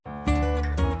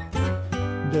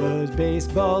Does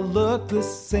baseball look the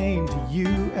same to you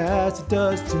as it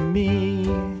does to me?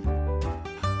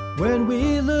 When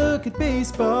we look at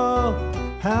baseball,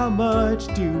 how much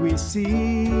do we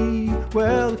see?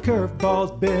 Well, the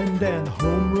curveballs bend and the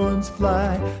home runs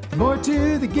fly. There's more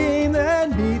to the game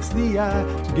than meets the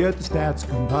eye. To get the stats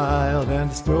compiled and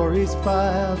the stories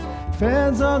filed,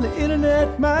 fans on the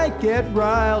internet might get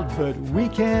riled, but we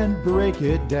can break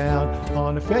it down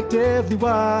on Effectively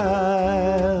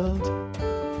Wild.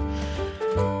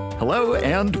 Hello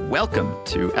and welcome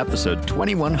to episode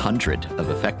 2100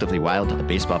 of Effectively Wild, a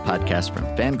baseball podcast from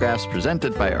Fangraphs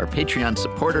presented by our Patreon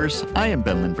supporters. I am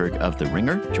Ben Lindbergh of The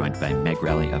Ringer, joined by Meg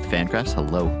Rowley of Fangraphs.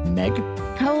 Hello, Meg.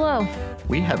 Hello.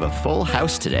 We have a full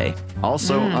house today.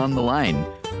 Also on the line,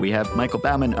 we have Michael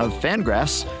Bauman of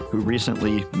Fangraphs, who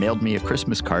recently mailed me a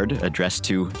Christmas card addressed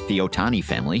to the Ohtani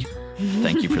family.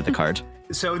 Thank you for the card.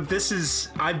 So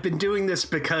I've been doing this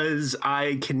because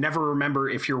I can never remember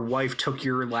if your wife took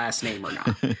your last name or not.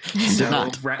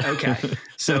 Okay.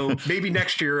 So maybe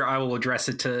next year I will address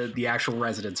it to the actual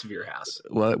residents of your house.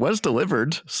 Well, it was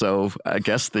delivered, so I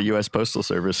guess the U.S. Postal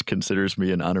Service considers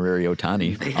me an honorary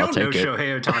Ohtani. They don't know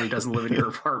Shohei Ohtani doesn't live in your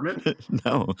apartment.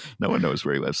 No one knows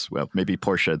where he lives. Well, maybe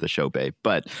Portia the Showbay.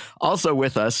 But also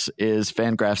with us is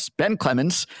Fangraphs' Ben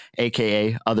Clemens,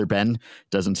 a.k.a. Other Ben.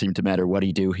 Doesn't seem to matter what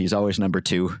he do. He's always number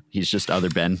 2. He's just Other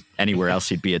Ben. Anywhere else,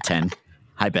 he'd be a 10.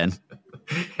 Hi, Ben.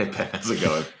 Hey, Ben. How's it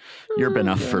going? You're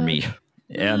enough for me.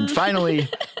 And finally,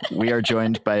 we are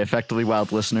joined by Effectively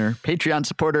Wild listener, Patreon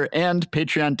supporter, and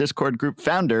Patreon Discord group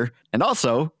founder, and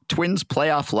also Twins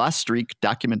playoff loss streak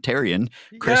documentarian,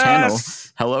 Chris Hannell.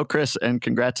 Hello, Chris, and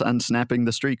congrats on snapping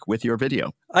the streak with your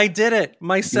video. I did it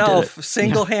myself,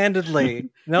 single-handedly.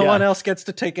 No one else gets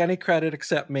to take any credit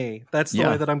except me. That's the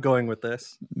way that I'm going with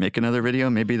this. Make another video.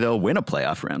 Maybe they'll win a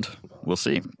playoff round. We'll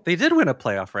see. They did win a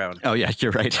playoff round. Oh, yeah,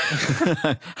 you're right.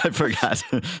 I forgot.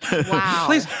 Wow.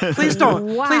 Please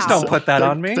don't put that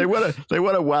on me. They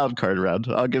won a wild card round.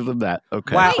 I'll give them that.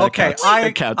 Okay. Wow. Okay.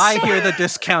 That counts. I hear the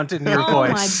discount in your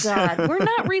voice. Oh my God. We're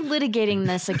not relitigating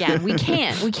this again. We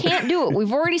can't do it.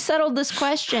 We've already settled this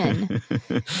question.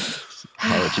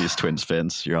 Apologies, Twins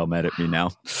fans. You're all mad at me now.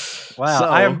 Wow. So,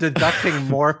 I am deducting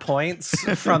more points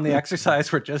from the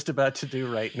exercise we're just about to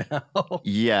do right now.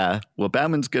 Yeah. Well,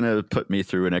 Bauman's going to put me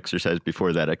through an exercise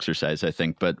before that exercise, I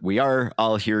think. But we are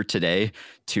all here today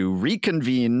to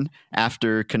reconvene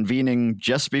after convening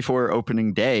just before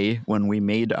opening day when we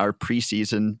made our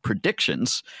preseason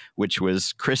predictions, which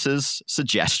was Chris's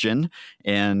suggestion.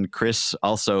 And Chris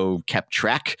also kept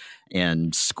track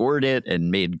and scored it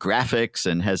and made graphics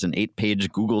and has an 8-page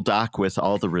Google Doc with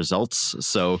all the results.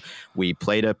 So we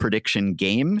played a prediction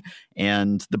game,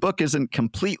 and the book isn't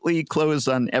completely closed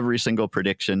on every single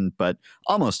prediction, but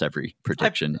almost every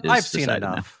prediction I've is seen decided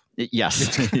enough. now.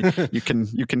 Yes, you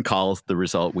can call the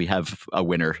result. We have a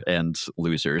winner and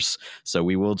losers. So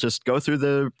we will just go through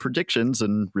the predictions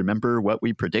and remember what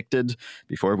we predicted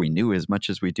before we knew as much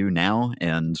as we do now,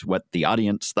 and what the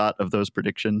audience thought of those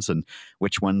predictions and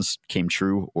which ones came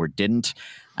true or didn't.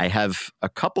 I have a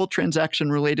couple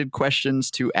transaction-related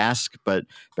questions to ask, but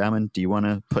Bauman, do you want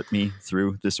to put me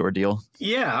through this ordeal?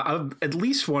 Yeah, at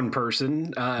least one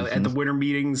person at the winter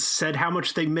meetings said how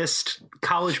much they missed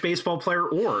college baseball player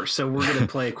or. So we're going to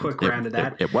play a quick round of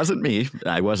that. It wasn't me.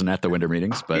 I wasn't at the winter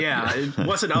meetings, but yeah, it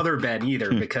wasn't Other Ben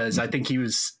either, because I think he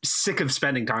was sick of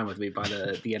spending time with me by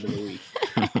the end of the week.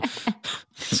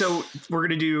 So we're going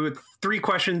to do 3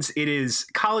 questions. It is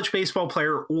college baseball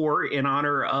player or, in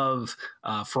honor of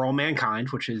For All Mankind,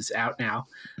 which is out now.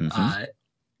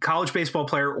 College baseball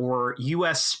player or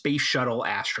U.S. space shuttle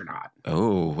astronaut.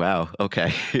 Oh, wow.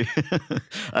 Okay.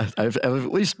 I've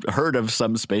at least heard of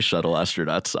some space shuttle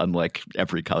astronauts, unlike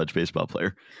every college baseball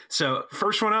player. So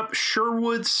first one up,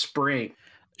 Sherwood Spring.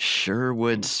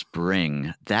 Sherwood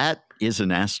Spring. That is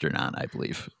an astronaut, I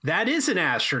believe. That is an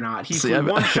astronaut. He flew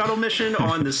one shuttle mission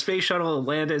on the Space Shuttle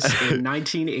Atlantis in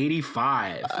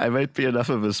 1985. I might be enough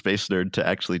of a space nerd to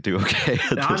actually do okay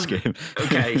at this game.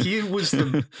 Okay, he was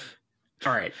the...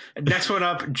 All right, next one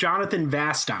up, Jonathan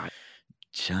Vastine.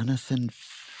 Jonathan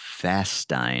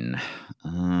Vastine.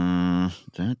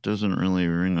 That doesn't really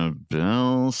ring a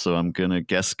bell, so I'm going to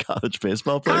guess college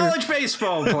baseball player. College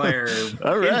baseball player.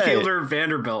 All right. Infielder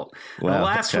Vanderbilt. Wow, the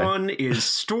last one is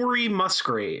Story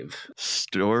Musgrave.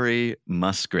 Story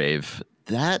Musgrave.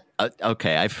 That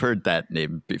okay, I've heard that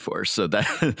name before, so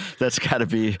that's got to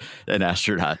be an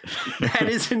astronaut. That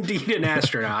is indeed an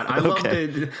astronaut. I love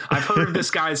that. I've heard of this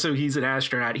guy, so he's an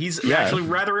astronaut. He's actually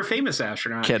rather a famous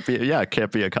astronaut. Can't be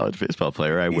a college baseball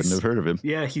player. I wouldn't have heard of him.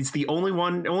 Yeah, he's the only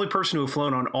person who have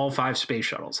flown on all 5 space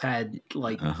shuttles. Had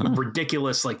like a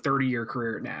ridiculous 30-year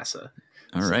career at NASA.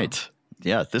 All right.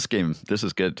 Yeah, this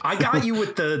is good. I got you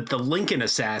with the Lincoln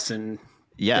Assassin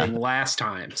thing last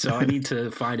time, so I need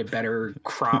to find a better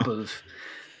crop of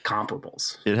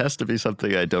comparables. It has to be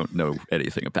something I don't know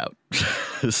anything about.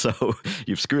 So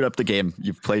you've screwed up the game.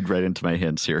 You've played right into my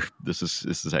hands here. This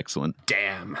is excellent.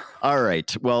 Damn. All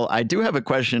right. Well, I do have a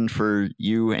question for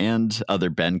you and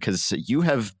other Ben, because you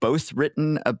have both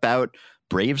written about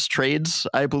Braves trades,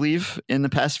 I believe, in the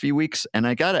past few weeks. And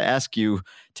I got to ask you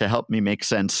to help me make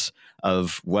sense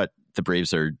of what the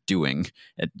Braves are doing.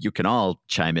 And you can all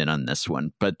chime in on this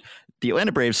one. But the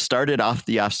Atlanta Braves started off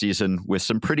the offseason with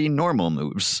some pretty normal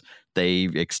moves. They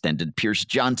extended Pierce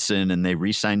Johnson, and they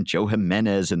re-signed Joe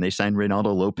Jimenez, and they signed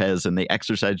Reynaldo Lopez, and they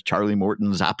exercised Charlie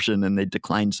Morton's option, and they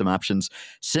declined some options.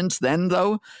 Since then,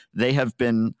 though, they have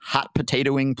been hot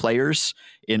potatoing players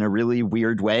in a really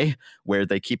weird way, where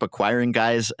they keep acquiring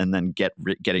guys and then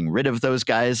getting rid of those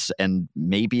guys, and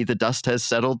maybe the dust has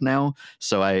settled now.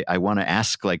 So I want to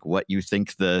ask, like, what you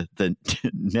think the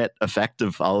net effect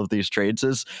of all of these trades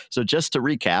is. So just to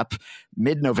recap,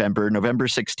 mid-November, November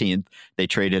 16th, they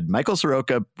traded Michael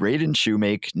Soroka, Braden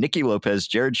Shoemake, Nicky Lopez,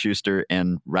 Jared Schuster,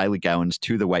 and Riley Gowens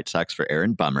to the White Sox for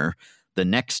Aaron Bummer. The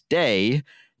next day,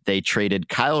 they traded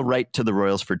Kyle Wright to the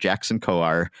Royals for Jackson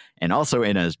Kowar, and also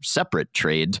in a separate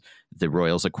trade, the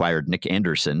Royals acquired Nick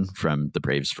Anderson from the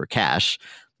Braves for cash.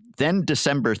 Then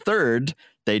December 3rd,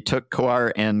 they took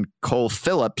Kowar and Cole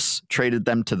Phillips, traded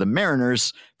them to the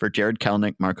Mariners for Jared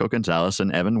Kelenic, Marco Gonzalez,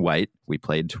 and Evan White. We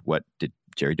played What Did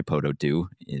Jerry Dipoto Do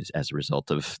is as a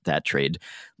result of that trade.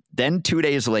 Then 2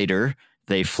 days later,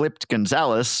 they flipped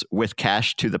Gonzalez with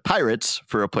cash to the Pirates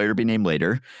for a player to be named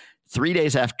later. 3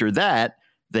 days after that,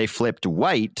 they flipped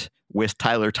White with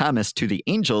Tyler Thomas to the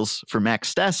Angels for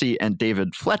Max Stassi and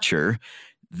David Fletcher.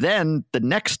 Then the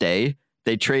next day,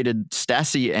 they traded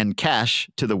Stassi and cash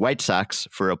to the White Sox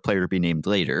for a player to be named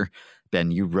later. Ben,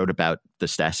 you wrote about the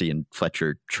Stassi and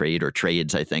Fletcher trade, or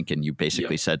trades, I think, and you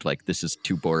basically said, like, this is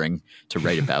too boring to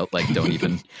write about. Like, don't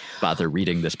even bother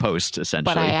reading this post,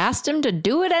 essentially. But I asked him to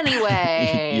do it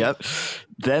anyway. Yep.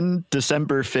 Then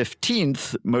December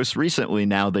 15th, most recently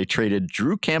now, they traded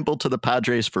Drew Campbell to the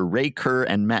Padres for Ray Kerr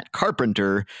and Matt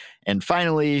Carpenter. And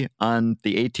finally, on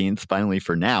the 18th, finally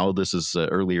for now, this is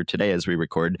earlier today as we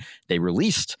record, they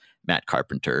released Matt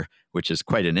Carpenter, which is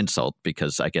quite an insult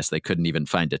because I guess they couldn't even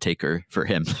find a taker for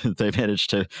him. They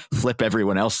managed to flip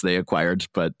everyone else they acquired,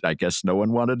 but I guess no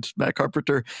one wanted Matt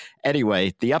Carpenter.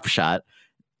 Anyway, the upshot,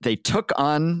 they took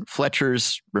on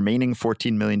Fletcher's remaining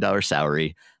 $14 million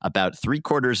salary, about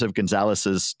 3/4 of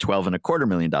Gonzalez's $12.25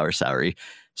 million salary,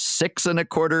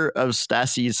 6.25 of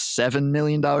Stassi's $7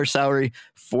 million salary,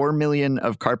 $4 million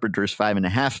of Carpenter's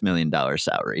 $5.5 million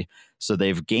salary. So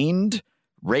they've gained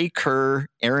Ray Kerr,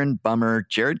 Aaron Bummer,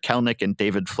 Jared Kelenic, and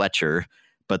David Fletcher,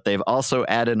 but they've also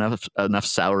added enough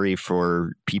salary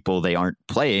for people they aren't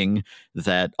playing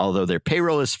that although their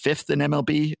payroll is 5th in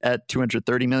MLB at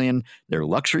 $230 million, their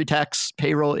luxury tax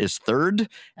payroll is 3rd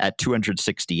at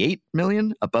 $268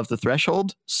 million, above the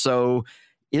threshold. So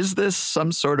is this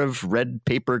some sort of red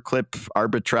paperclip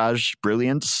arbitrage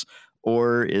brilliance,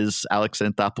 or is Alex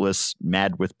Anthopoulos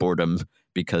mad with boredom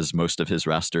because most of his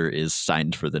roster is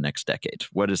signed for the next decade?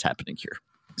 What is happening here?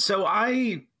 So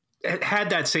I had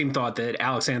that same thought that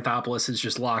Alex Anthopoulos is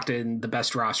just locked in the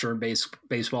best roster in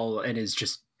baseball and is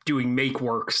just doing make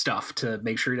work stuff to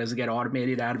make sure he doesn't get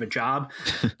automated out of a job.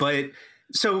 But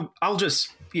so I'll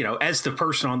just, as the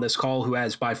person on this call who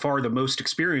has by far the most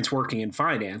experience working in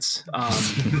finance,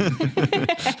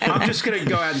 I'm just going to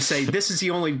go out and say this is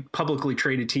the only publicly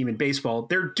traded team in baseball.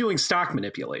 They're doing stock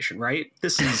manipulation, right?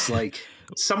 This is like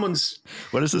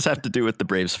What does this have to do with the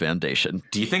Braves Foundation?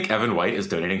 Do you think Evan White is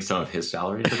donating some of his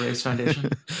salary to the Braves Foundation?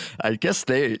 I guess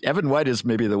Evan White is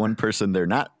maybe the one person they're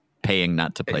not paying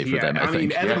not to play for them. I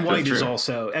think. Evan White is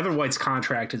also Evan White's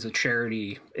contract is a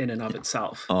charity in and of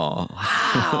itself. Oh,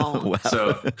 wow. Wow.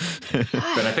 So,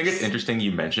 but I think it's interesting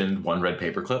you mentioned One Red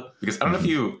Paperclip, because I don't know if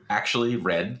you actually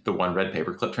read the One Red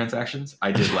Paperclip transactions.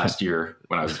 I did last year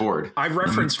when I was bored. I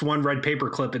referenced One Red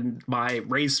Paperclip in my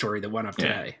Rays story that went up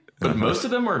today. But most of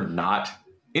them are not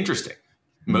interesting.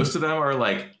 Most of them are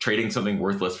like trading something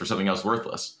worthless for something else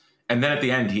worthless. And then at the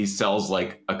end, he sells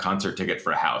like a concert ticket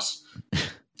for a house.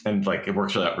 And like it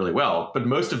works out really well. But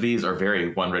most of these are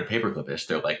very One Red Paperclip-ish.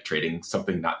 They're like trading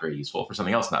something not very useful for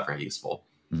something else not very useful.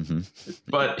 Mm-hmm.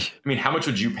 But I mean, how much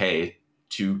would you pay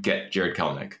to get Jared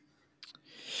Kelenic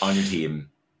on your team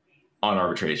on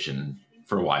arbitration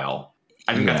for a while?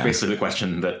 I think that's basically the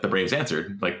question that the Braves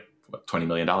answered, like what, $20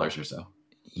 million or so.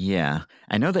 Yeah.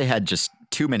 I know they had just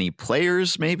too many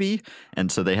players, maybe.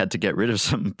 And so they had to get rid of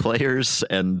some players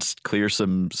and clear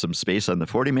some space on the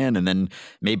 40-man. And then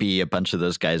maybe a bunch of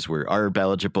those guys were ARB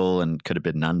eligible and could have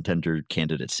been non-tender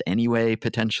candidates anyway,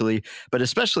 potentially. But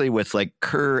especially with like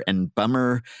Kerr and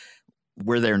Bummer,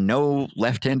 were there no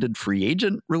left-handed free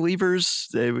agent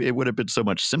relievers? It would have been so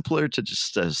much simpler to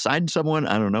just sign someone.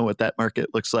 I don't know what that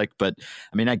market looks like, but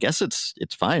I mean, I guess it's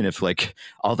fine if like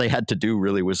all they had to do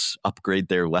really was upgrade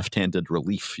their left-handed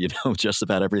relief. Just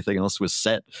about everything else was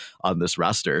set on this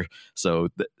roster. So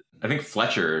I think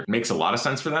Fletcher makes a lot of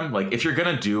sense for them. Like, if you're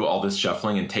gonna do all this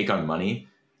shuffling and take on money,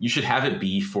 you should have it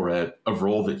be for a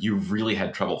role that you really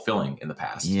had trouble filling in the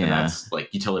past, and that's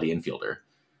like utility infielder.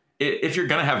 If you're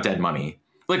going to have dead money,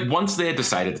 like once they had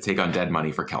decided to take on dead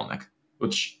money for Kelenic,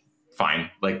 which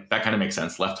fine, like that kind of makes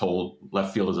sense. Left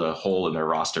field is a hole in their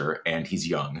roster and he's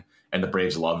young, and the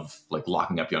Braves love like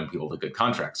locking up young people to good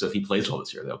contracts. So if he plays well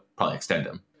this year, they'll probably extend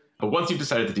him. But once you've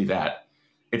decided to do that,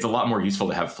 it's a lot more useful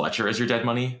to have Fletcher as your dead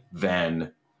money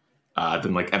than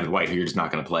like Evan White, who you're just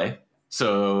not going to play.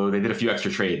 So they did a few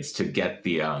extra trades to get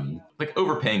the like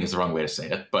overpaying is the wrong way to say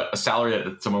it, but a salary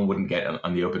that someone wouldn't get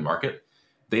on the open market.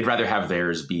 They'd rather have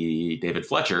theirs be David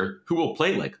Fletcher, who will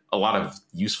play like a lot of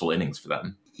useful innings for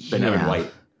them, than Evan White,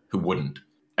 who wouldn't.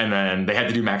 And then they had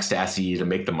to do Max Stassi to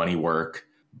make the money work,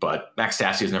 but Max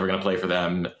Stassi is never going to play for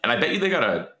them. And I bet you they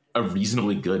got a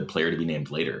reasonably good player to be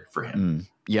named later for him.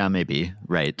 Yeah, maybe.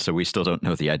 Right. So we still don't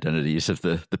know the identities of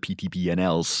the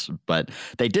PTBNLs, but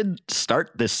they did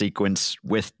start this sequence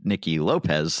with Nicky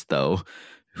Lopez, though,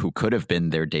 who could have been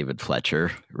their David Fletcher,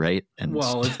 right? And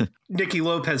well, if Nicky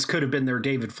Lopez could have been their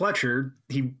David Fletcher,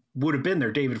 he would have been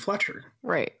their David Fletcher.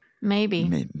 Right.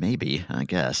 Maybe. Maybe, I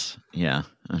guess. Yeah,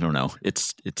 I don't know.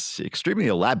 It's extremely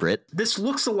elaborate. This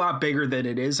looks a lot bigger than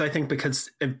it is, I think, because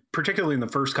particularly in the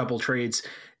first couple trades,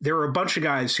 there were a bunch of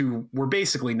guys who were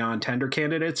basically non-tender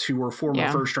candidates who were former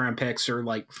first-round picks, or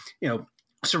like,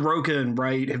 Soroka and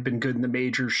Wright have been good in the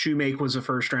majors. Shoemake was a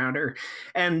first-rounder.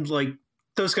 And like,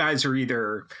 those guys are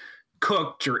either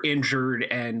cooked or injured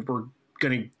and we're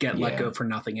going to get let go for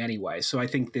nothing anyway. So I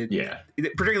think that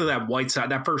particularly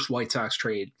that first White Sox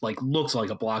trade, like looks like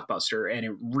a blockbuster, and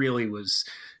it really was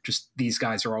just, these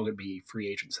guys are all going to be free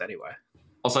agents anyway.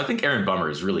 Also, I think Aaron Bummer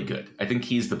is really good. I think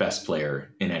he's the best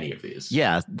player in any of these.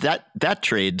 Yeah, that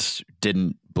trade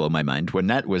didn't blow my mind. When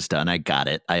that was done, I got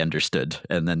it. I understood.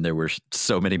 And then there were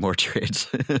so many more trades.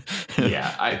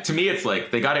 To me, it's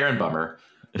like they got Aaron Bummer.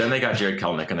 Then they got Jared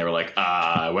Kelenic, and they were like,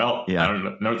 I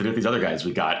don't know what to do with these other guys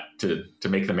we got to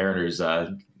make the Mariners,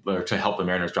 or to help the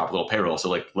Mariners drop a little payroll. So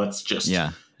like, let's just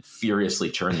furiously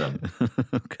churn them.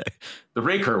 Okay. The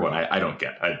Ray Kerr one, I don't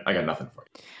get. I got nothing for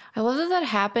it. I love that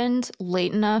happened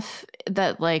late enough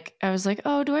that like, I was like,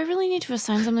 oh, do I really need to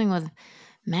assign something with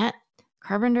Matt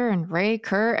Carpenter and Ray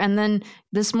Kerr? And then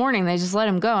this morning they just let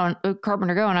him go,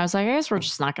 Carpenter go, and I was like, I guess we're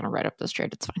just not going to write up this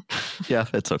trade. It's fine. Yeah,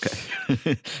 it's okay.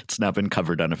 It's now been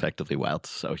covered uneffectively wild,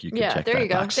 so you can check that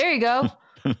box. There you go.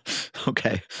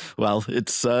 Okay. Well,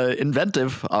 it's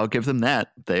inventive. I'll give them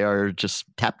that. They are just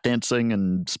tap dancing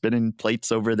and spinning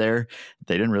plates over there.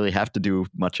 They didn't really have to do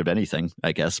much of anything,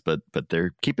 I guess, but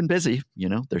they're keeping busy.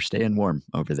 They're staying warm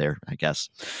over there, I guess.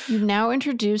 You've now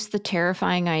introduced the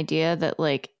terrifying idea that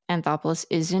like Anthopoulos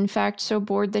is in fact so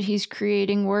bored that he's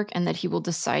creating work, and that he will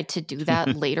decide to do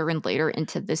that later and later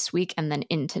into this week and then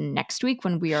into next week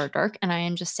when we are dark. And I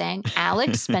am just saying,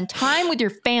 Alex, spend time with your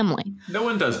family. No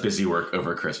one does busy work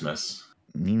over Christmas.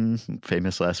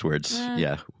 Famous last words.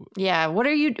 Yeah.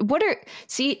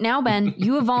 See, now, Ben,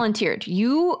 you have volunteered.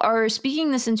 You are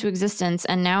speaking this into existence.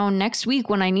 And now next week,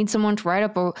 when I need someone to write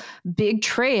up a big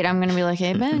trade, I'm going to be like,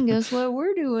 hey, Ben, guess what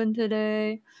we're doing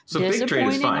today? So big trade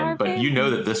is fine, but you know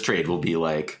that this trade will be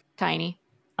like tiny.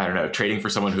 I don't know, trading for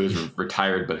someone who's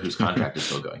retired but whose contract is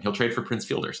still going. He'll trade for Prince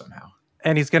Fielder somehow.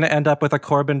 And he's going to end up with a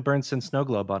Corbin Burnson snow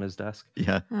globe on his desk.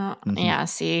 Yeah. Yeah,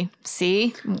 see?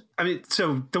 I mean,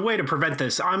 so the way to prevent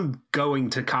this, I'm going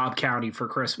to Cobb County for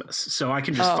Christmas. So I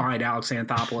can just find Alex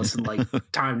Anthopoulos and like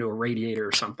tie him to a radiator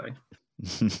or something.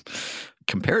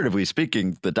 Comparatively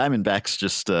speaking, the Diamondbacks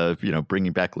just,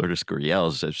 bringing back Lourdes Gurriel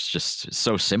is just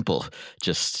so simple.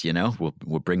 Just,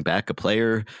 we'll bring back a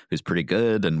player who's pretty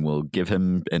good, and we'll give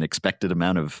him an expected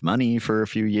amount of money for a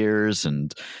few years,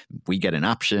 and we get an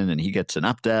option and he gets an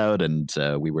opt-out, and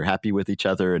we were happy with each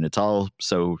other, and it's all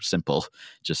so simple.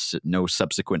 Just no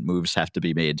subsequent moves have to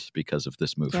be made because of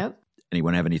this move. Yep.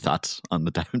 Anyone have any thoughts on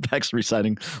the Diamondbacks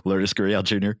re-signing Lourdes Gurriel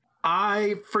Jr.?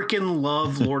 I freaking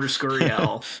love Lourdes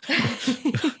Gurriel.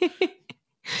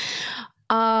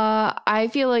 I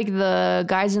feel like the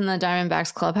guys in the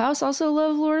Diamondbacks clubhouse also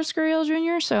love Lourdes Gurriel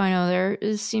Jr., so I know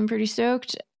they seem pretty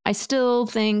stoked. I still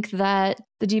think that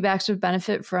the D-backs would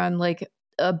benefit from like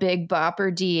a big bopper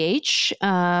DH,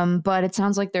 but it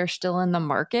sounds like they're still in the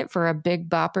market for a big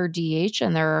bopper DH,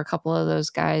 and there are a couple of those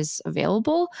guys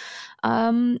available.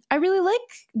 I really like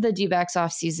the D-backs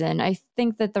offseason. I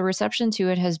think that the reception to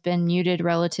it has been muted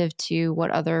relative to what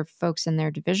other folks in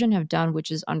their division have done, which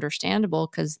is understandable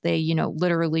because they,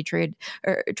 literally traded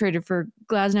for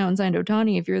Glasnow and signed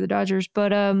Ohtani if you're the Dodgers.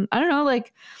 But I don't know,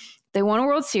 like they won a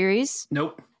World Series.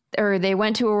 Nope. Or they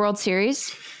went to a World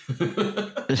Series.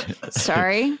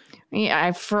 Sorry.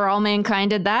 Yeah, For All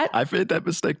Mankind did that. I've made that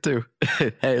mistake too.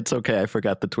 Hey, it's okay. I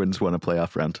forgot the Twins won a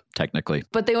playoff round, technically.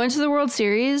 But they went to the World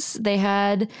Series. They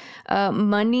had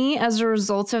money as a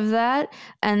result of that.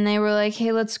 And they were like,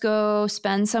 hey, let's go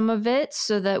spend some of it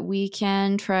so that we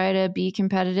can try to be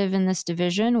competitive in this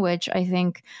division, which I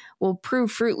think will prove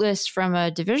fruitless from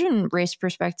a division race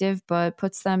perspective, but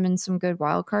puts them in some good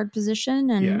wild card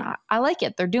position. And I like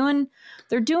it. They're doing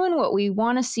what we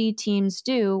want to see teams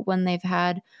do when they've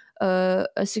had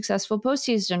a successful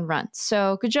postseason run.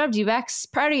 So good job, D-backs.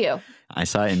 Proud of you. I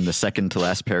saw in the second to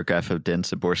last paragraph of Dan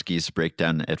Zaborski's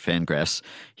breakdown at Fangraphs,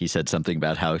 he said something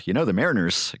about how, the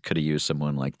Mariners could have used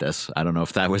someone like this. I don't know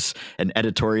if that was an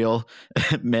editorial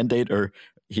mandate or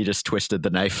he just twisted the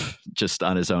knife just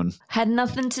on his own. Had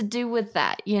nothing to do with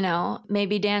that,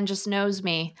 Maybe Dan just knows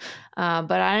me,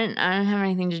 but I didn't have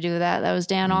anything to do with that. That was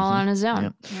Dan all on his own.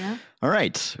 Yep. All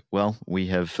right. Well, we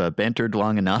have bantered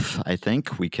long enough. I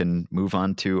think we can move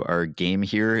on to our game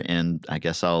here, and I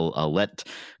guess I'll let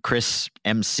Chris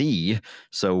MC.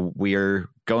 So we are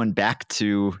going back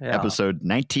to episode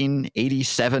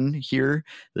 1987 here,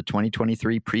 the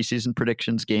 2023 preseason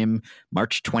predictions game,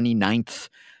 March 29th.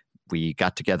 We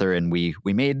got together and we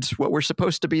made what were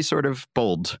supposed to be sort of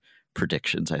bold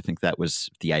predictions. I think that was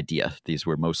the idea. These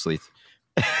were mostly...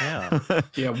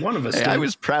 one of us did. I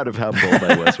was proud of how bold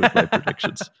I was with my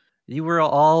predictions. You were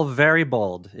all very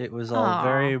bold. It was all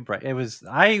very bright. It was...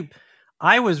 I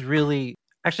was really...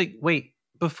 Actually, wait.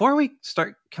 Before we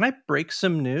start, can I break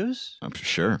some news? I'm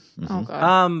sure. Mm-hmm. Oh,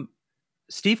 God.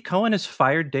 Steve Cohen has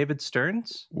fired David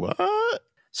Stearns. What?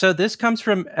 So this comes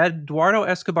from Eduardo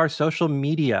Escobar's social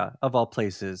media, of all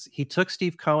places. He took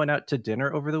Steve Cohen out to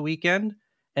dinner over the weekend,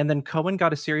 and then Cohen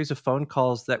got a series of phone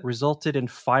calls that resulted in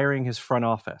firing his front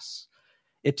office.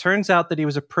 It turns out that he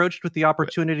was approached with the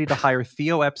opportunity to hire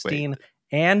Theo Epstein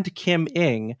and Kim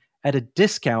Ng at a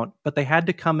discount, but they had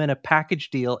to come in a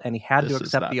package deal, and he had to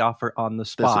accept the offer on the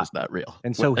spot. This is not real.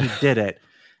 And so he did it.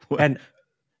 And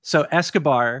so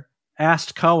Escobar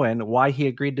asked Cohen why he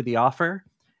agreed to the offer.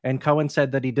 And Cohen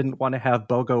said that he didn't want to have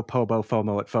Bogo, Pobo,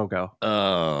 FOMO at Fogo.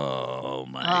 Oh,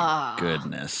 my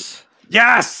goodness.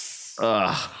 Yes!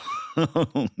 Oh,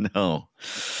 no.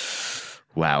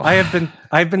 Wow.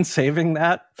 I've been saving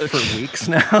that for weeks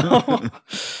now.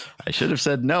 I should have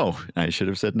said no.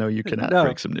 You cannot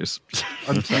break some news.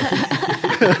 I'm sorry.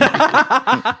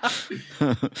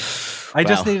 I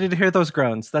just needed to hear those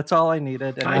groans. That's all I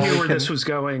needed. And I knew where this was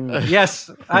going.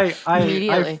 Yes.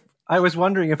 Immediately. I was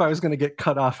wondering if I was going to get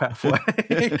cut off halfway.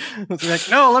 I was like,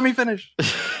 no, let me finish.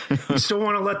 You still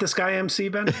want to let this guy MC,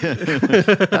 Ben?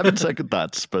 Having second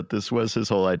thoughts, but this was his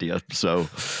whole idea. So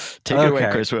take it away,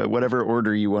 Chris. Whatever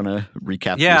order you want to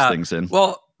recap these things in.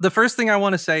 Well, the first thing I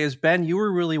want to say is, Ben, you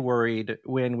were really worried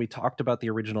when we talked about the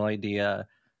original idea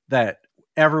that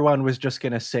everyone was just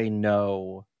going to say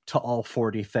no to all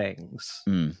 40 things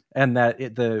and that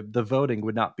the voting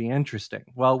would not be interesting.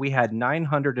 Well, we had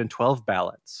 912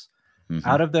 ballots. Mm-hmm.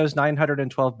 Out of those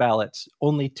 912 ballots,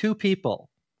 only 2 people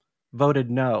voted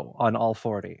no on all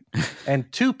 40. And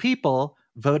 2 people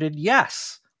voted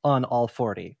yes on all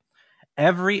 40.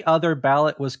 Every other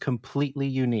ballot was completely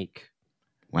unique.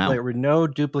 Wow. There were no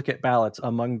duplicate ballots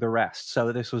among the rest.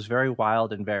 So this was very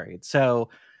wild and varied. So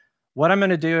what I'm going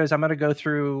to do is I'm going to go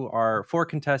through our 4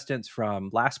 contestants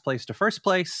from last place to first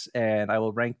place, and I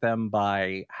will rank them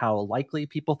by how likely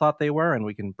people thought they were, and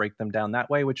we can break them down that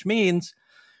way, which means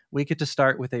we get to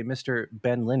start with a Mr.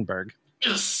 Ben Lindbergh.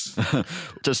 Yes.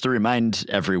 Just to remind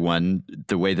everyone,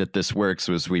 the way that this works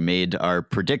was we made our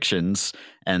predictions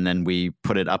and then we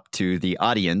put it up to the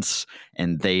audience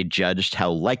and they judged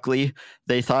how likely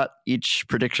they thought each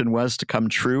prediction was to come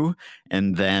true.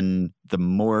 And then the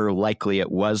more likely it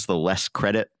was, the less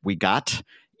credit we got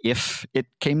if it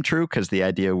came true, because the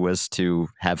idea was to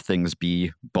have things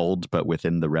be bold, but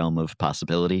within the realm of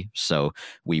possibility. So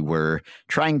we were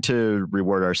trying to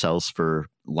reward ourselves for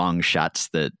long shots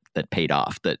that paid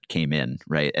off, that came in,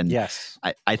 right? And yes,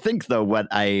 I think, though, what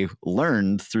I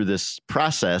learned through this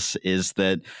process is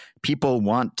that people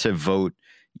want to vote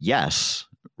yes,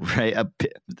 right?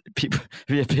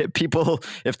 People,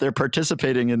 if they're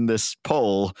participating in this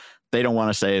poll, they don't want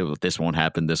to say, well, this won't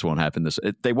happen, this won't happen.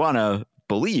 They want to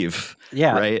believe,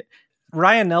 right?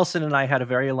 Ryan Nelson and I had a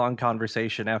very long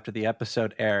conversation after the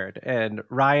episode aired, and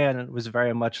Ryan was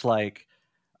very much like,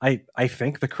 I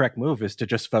think the correct move is to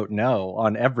just vote no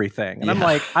on everything. And I'm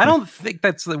like, I don't think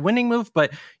that's the winning move,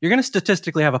 but you're going to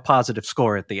statistically have a positive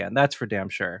score at the end. That's for damn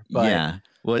sure. But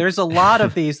there's a lot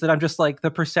of these that I'm just like, the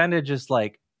percentage is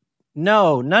like,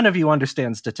 no, none of you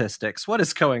understand statistics. What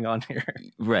is going on here?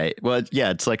 Right. Well, yeah,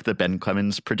 it's like the Ben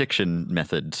Clemens prediction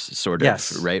method, sort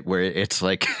of, right? Where it's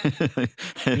like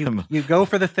you go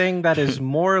for the thing that is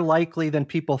more likely than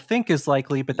people think is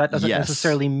likely, but that doesn't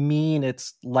necessarily mean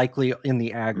it's likely in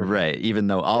the aggregate. Right. Even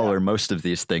though all or most of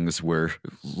these things were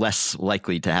less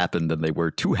likely to happen than they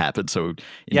were to happen. So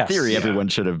in theory, everyone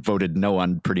should have voted no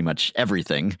on pretty much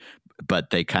everything.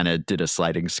 But they kind of did a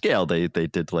sliding scale. They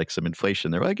did like some inflation.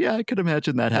 They're like, yeah, I could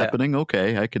imagine that happening.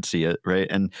 Okay, I could see it, right?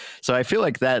 And so I feel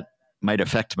like that might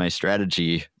affect my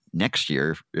strategy next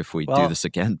year if we do this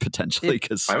again, potentially.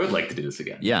 Because I would like to do this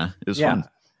again. Yeah, it was fun.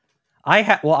 I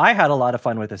had a lot of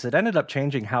fun with this. It ended up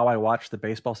changing how I watched the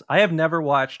baseball. I have never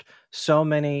watched so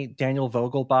many Daniel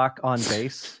Vogelbach on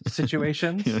base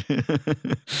situations.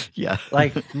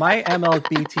 Like my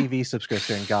MLB TV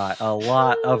subscription got a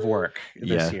lot of work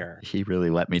this year. He really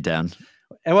let me down.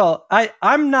 Well,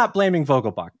 I'm not blaming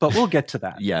Vogelbach, but we'll get to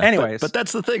that. Anyways. But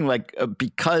that's the thing, like,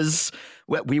 because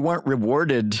we weren't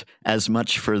rewarded as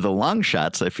much for the long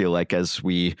shots, I feel like, as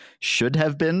we should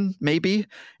have been, maybe.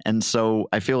 And so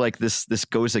I feel like this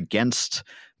goes against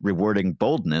rewarding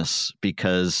boldness,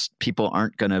 because people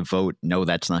aren't going to vote, no,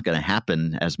 that's not going to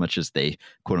happen, as much as they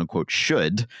quote unquote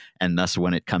should. And thus,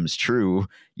 when it comes true,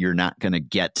 you're not going to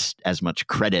get as much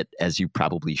credit as you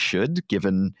probably should,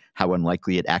 given how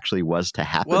unlikely it actually was to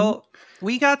happen. Well,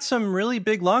 we got some really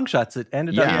big long shots that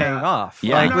ended up paying off.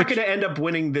 Yeah. I'm not going to end up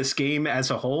winning this game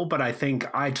as a whole, but I think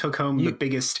I took home the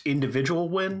biggest individual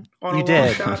win on a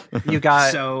long shot. You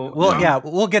got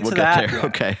we'll get to that. There.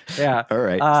 Okay. Yeah. All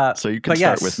right. So you can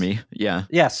start with me. Yeah.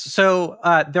 Yes. So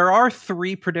there are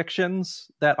 3 predictions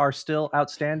that are still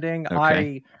outstanding.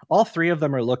 Okay. All 3 of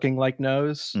them are looking like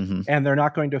no's, and they're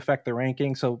not going to affect the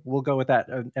ranking. So we'll go with that.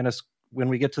 And when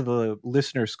we get to the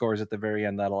listener scores at the very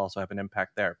end, that'll also have an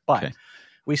impact there. But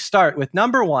we start with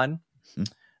number 1.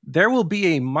 There will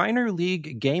be a minor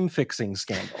league game fixing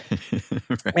scandal.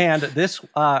 Right. And this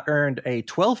earned a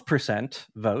 12%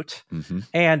 vote.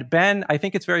 And Ben, I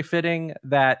think it's very fitting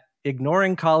that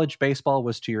ignoring college baseball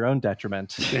was to your own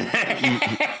detriment.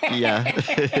 Yeah,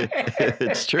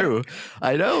 it's true.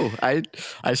 I know.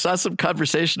 I saw some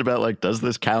conversation about, like, does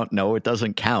this count? No, it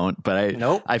doesn't count. But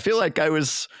I feel like I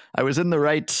was in the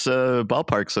right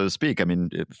ballpark, so to speak. I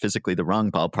mean, physically the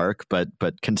wrong ballpark,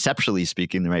 but conceptually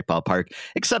speaking, the right ballpark.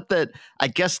 Except that I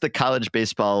guess the college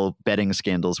baseball betting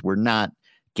scandals were not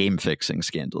game fixing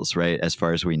scandals, right? As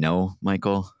far as we know,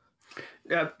 Michael.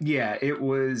 It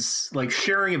was like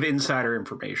sharing of insider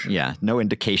information. Yeah, no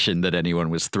indication that anyone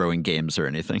was throwing games or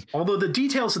anything. Although the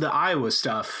details of the Iowa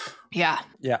stuff. Yeah.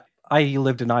 I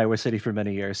lived in Iowa City for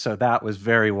many years, so that was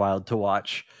very wild to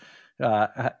watch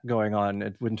going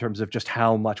on in terms of just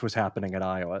how much was happening at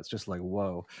Iowa. It's just like,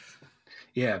 whoa.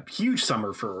 Yeah, huge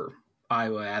summer for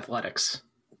Iowa athletics.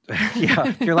 Yeah,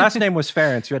 if your last name was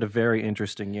Ferentz, you had a very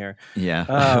interesting year.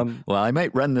 Yeah. Well, I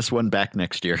might run this one back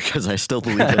next year because I still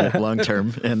believe in it long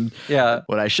term. And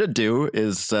what I should do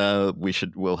is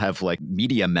we'll have like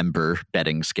media member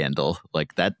betting scandal.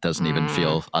 Like that doesn't even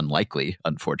feel unlikely,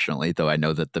 unfortunately, though I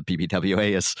know that the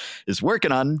PBWA is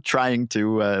working on trying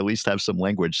to at least have some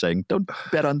language saying don't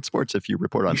bet on sports if you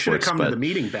report on sports. You should have come to the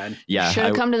meeting, Ben. Yeah. Should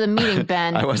have come to the meeting,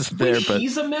 Ben. I wasn't there, but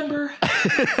he's a member.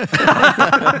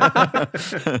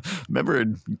 Member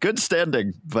in good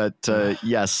standing, but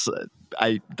yes,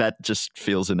 that just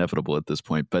feels inevitable at this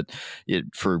point. But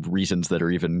for reasons that are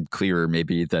even clearer,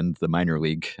 maybe than the minor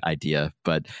league idea.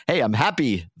 But hey, I'm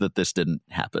happy that this didn't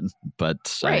happen.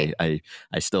 But right. I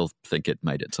still think it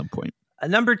might at some point.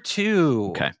 Number 2.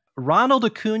 Okay. Ronald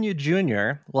Acuna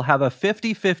Jr. will have a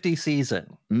 50-50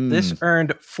 season. This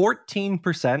earned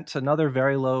 14%, another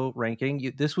very low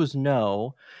ranking. This was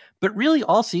no. But really,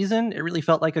 all season, it really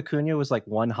felt like Acuna was like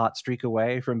one hot streak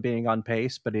away from being on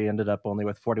pace, but he ended up only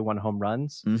with 41 home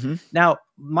runs. Now,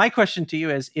 my question to you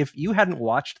is, if you hadn't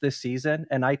watched this season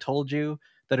and I told you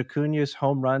that Acuna's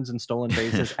home runs and stolen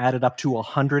bases added up to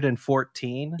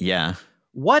 114,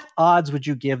 what odds would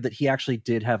you give that he actually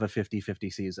did have a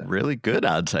 50-50 season? Really good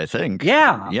odds, I think.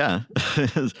 Yeah. Yeah.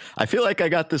 I feel like I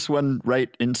got this one right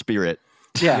in spirit.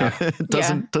 Yeah.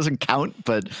 doesn't count.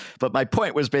 But my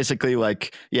point was basically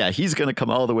like, yeah, he's going to come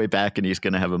all the way back and he's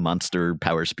going to have a monster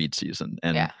power speed season.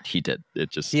 And he did.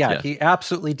 It just, he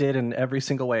absolutely did in every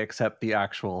single way except the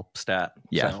actual stat.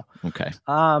 Yeah. So. Okay.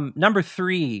 Number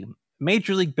 3,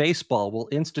 Major League Baseball will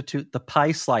institute the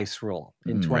pie slice rule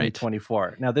in 2024.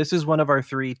 Right. Now, this is one of our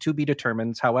 3 to be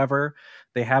determined. However,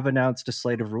 they have announced a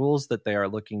slate of rules that they are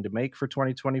looking to make for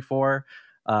 2024.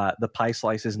 The pie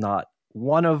slice is not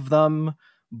one of them,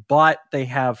 but they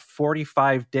have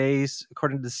 45 days,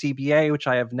 according to the CBA, which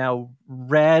I have now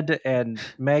read. And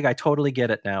Meg, I totally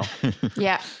get it now.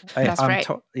 Yeah, that's right.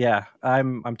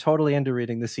 I'm totally into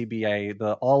reading the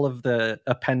CBA. All of the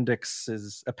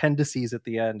appendices at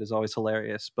the end is always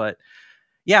hilarious. But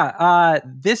yeah,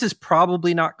 this is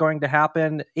probably not going to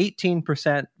happen.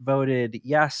 18% voted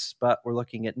yes, but we're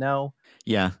looking at no.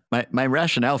 Yeah, my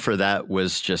rationale for that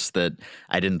was just that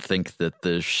I didn't think that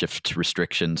the shift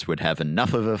restrictions would have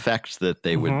enough of an effect that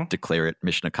they would declare it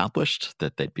mission accomplished,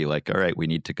 that they'd be like, all right, we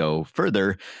need to go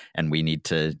further and we need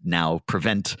to now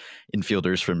prevent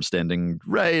infielders from standing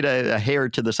right a hair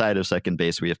to the side of second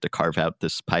base. We have to carve out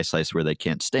this pie slice where they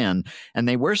can't stand. And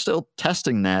they were still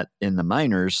testing that in the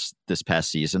minors this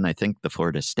past season. I think the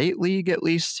Florida State League at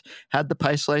least had the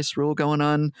pie slice rule going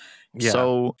on. Yeah.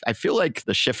 So I feel like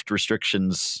the shift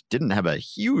restrictions didn't have a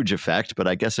huge effect, but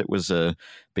I guess it was a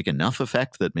big enough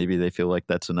effect that maybe they feel like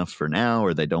that's enough for now,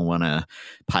 or they don't want to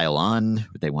pile on.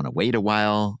 They want to wait a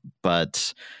while.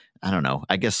 But I don't know.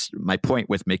 I guess my point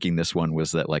with making this one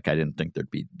was that like I didn't think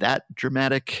there'd be that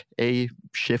dramatic a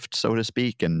shift, so to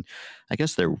speak. And I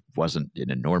guess there wasn't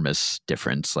an enormous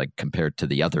difference like compared to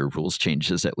the other rules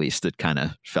changes. At least it kind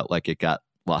of felt like it got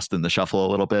lost in the shuffle a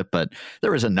little bit, but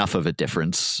there was enough of a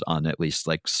difference on at least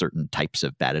like certain types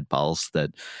of batted balls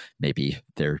that maybe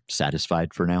they're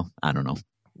satisfied for now. I don't know.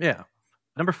 Yeah.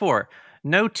 Number 4,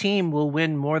 no team will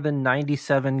win more than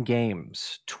 97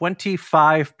 games,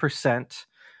 25%.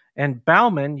 And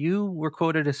Bauman, you were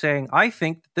quoted as saying, I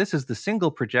think this is the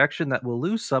single projection that will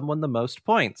lose someone the most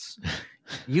points.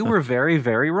 You were very,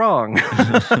 very wrong.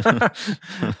 But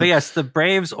yes, the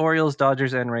Braves, Orioles,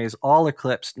 Dodgers, and Rays all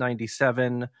eclipsed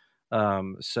 97.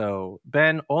 So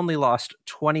Ben only lost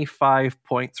 25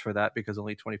 points for that because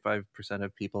only 25%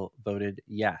 of people voted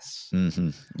yes.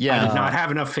 Mm-hmm. Yeah, I did not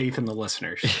have enough faith in the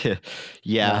listeners.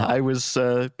 Yeah, I was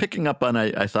picking up on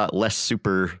I thought less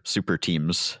super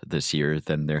teams this year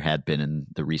than there had been in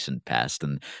the recent past,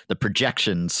 and the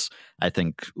projections I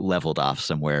think leveled off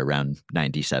somewhere around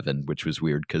 97, which was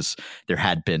weird because there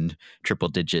had been triple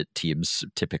digit teams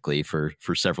typically for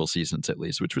several seasons at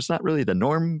least, which was not really the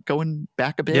norm going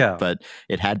back a bit. Yeah. But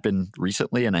it had been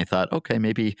recently, and I thought, okay,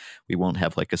 maybe we won't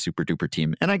have like a super duper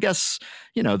team. And I guess,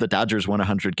 the Dodgers won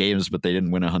 100 games, but they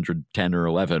didn't win 110 or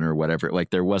 11 or whatever.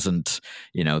 Like there wasn't,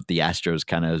 the Astros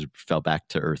kind of fell back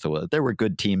to earth. There were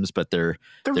good teams, but the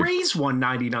Rays won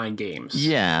 99 games.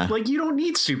 Yeah. Like you don't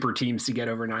need super teams to get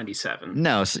over 97.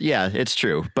 No, yeah, it's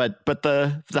true. But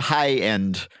the high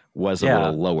end was a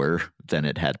little lower than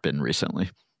it had been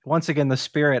recently. Once again, the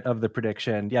spirit of the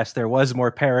prediction. Yes, there was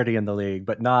more parity in the league,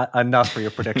 but not enough for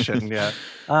your prediction. Yeah.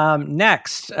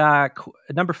 Next,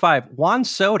 number 5, Juan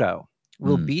Soto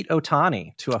will beat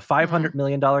Ohtani to a $500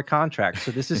 million contract.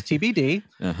 So this is TBD,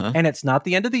 and it's not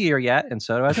the end of the year yet, and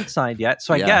Soto hasn't signed yet.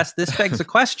 So I guess this begs a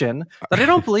question that I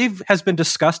don't believe has been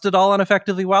discussed at all on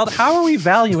Effectively Wild. How are we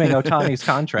valuing Ohtani's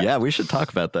contract? Yeah, we should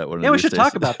talk about that one. Yeah, we should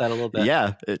talk about that a little bit.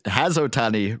 Yeah, has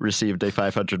Ohtani received a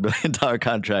 $500 million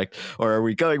contract, or are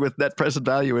we going with net present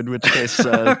value, in which case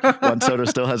Juan Soto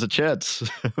still has a chance?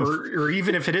 or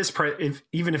even if it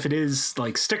is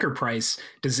like sticker price,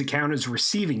 does it count as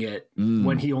receiving it?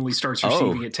 When he only starts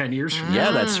receiving it 10 years from now.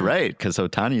 Yeah, that's right. Because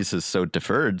Ohtani's is so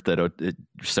deferred that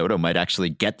Soto might actually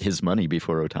get his money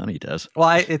before Ohtani does.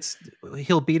 Well,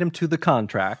 he'll beat him to the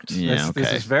contract. Yeah,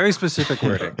 This is very specific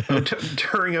wording.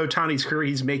 During Ohtani's career,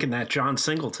 he's making that John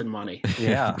Singleton money.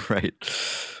 Yeah. Right.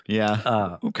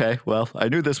 Yeah. Okay. Well, I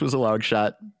knew this was a long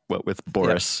shot, with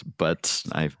Boris, but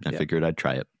I figured I'd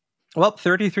try it. Well,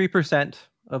 33%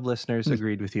 of listeners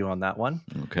agreed with you on that one.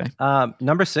 Okay.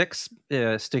 Number 6,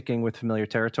 sticking with familiar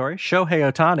territory, Shohei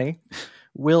Ohtani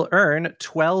will earn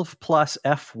 12 plus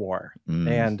F-WAR.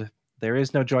 And there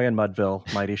is no joy in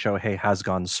Mudville. Mighty Shohei has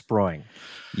gone sproing.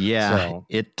 Yeah,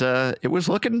 so, it was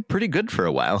looking pretty good for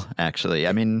a while, actually.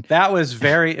 I mean, that was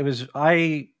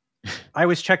I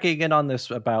was checking in on this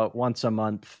about once a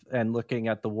month and looking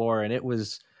at the WAR, and it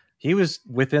was he was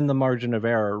within the margin of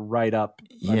error right up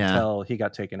until he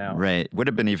got taken out. Right. Would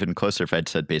have been even closer if I'd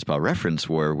said Baseball Reference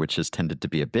WAR, which has tended to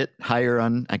be a bit higher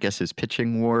on, I guess, his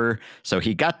pitching WAR. So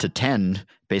he got to 10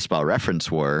 Baseball Reference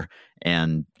WAR,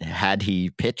 and had he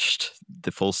pitched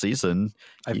the full season,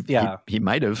 he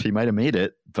might have made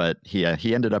it. But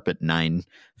he ended up at 9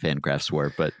 Fangraphs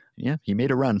WAR. But yeah, he made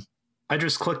a run. I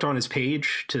just clicked on his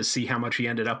page to see how much he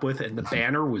ended up with, and the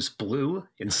banner was blue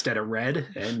instead of red.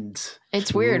 And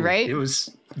it's weird, right? It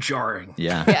was jarring.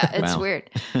 Yeah, it's weird.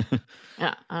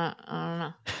 Yeah, I don't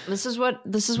know. This is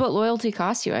what loyalty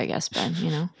costs you, I guess, Ben.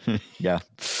 You know. Yeah.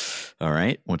 All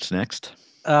right. What's next?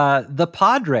 The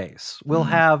Padres will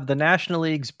have the National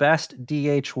League's best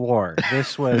DH WAR.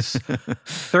 This was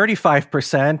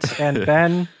 35%, and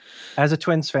Ben. As a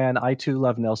Twins fan, I too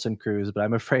love Nelson Cruz, but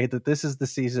I'm afraid that this is the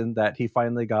season that he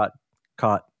finally got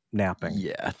caught napping.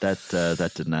 Yeah,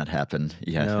 that did not happen.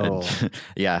 Yeah, no.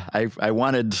 Yeah. I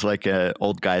wanted like a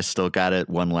old guy still got it.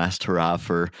 One last hurrah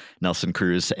for Nelson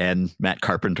Cruz and Matt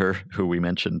Carpenter, who we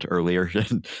mentioned earlier.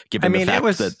 Given the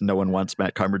fact that no one wants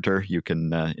Matt Carpenter, you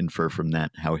can infer from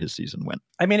that how his season went.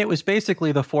 I mean, it was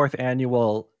basically the 4th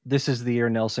annual. This is the year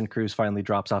Nelson Cruz finally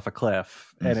drops off a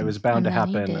cliff, and it was bound to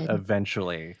happen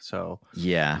eventually. So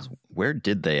yeah, where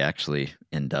did they actually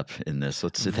end up in this?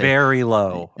 Very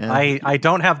low. I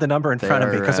don't have the number in front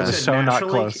of me because it was so not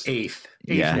close. Eighth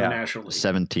in the National League.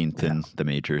 17th in the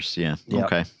majors. Yeah. Yep.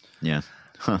 Okay. Yeah.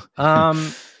 Huh.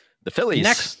 The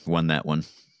Phillies won that one.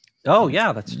 Oh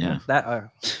yeah, that's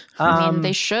that. I mean,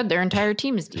 they should. Their entire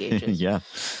team is DHs. Yeah.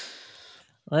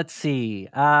 Let's see.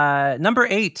 Number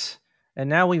 8. And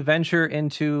now we venture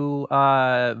into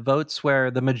votes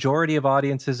where the majority of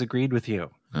audiences agreed with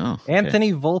you. Oh, okay.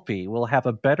 Anthony Volpe will have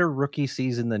a better rookie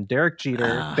season than Derek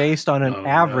Jeter based on an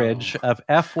average of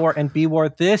F4 and B-WAR.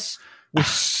 This was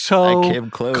so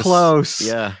close.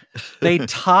 Yeah. They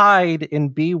tied in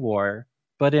B-WAR,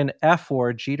 but in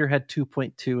F4, Jeter had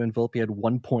 2.2 and Volpe had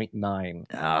 1.9.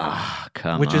 Ah,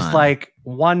 come on. Which is like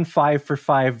 1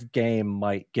 5-for-5 game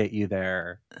might get you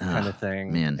there kind of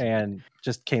thing. Man. And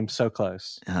just came so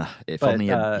close. If only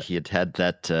he had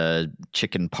that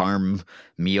chicken parm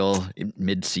meal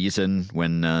mid-season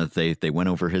when they went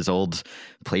over his old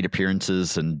plate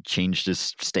appearances and changed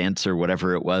his stance or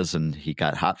whatever it was, and he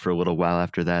got hot for a little while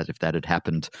after that. If that had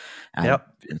happened,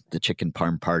 the chicken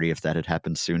parm party, if that had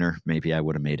happened sooner, maybe I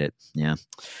would have made it. Yeah.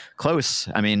 Close.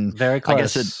 I mean, very close. I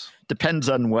guess it depends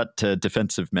on what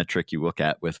defensive metric you look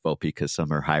at with Volpe, because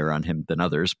some are higher on him than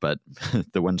others, but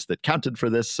the ones that counted for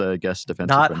this, I guess,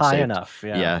 defensive not high enough.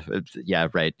 Yeah,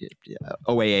 right.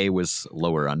 OAA was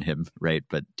lower on him, right?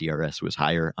 But DRS was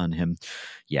higher on him.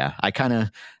 Yeah, I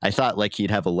thought like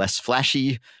he'd have a less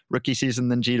flashy rookie season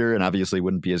than Jeter, and obviously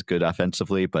wouldn't be as good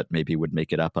offensively, but maybe would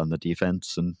make it up on the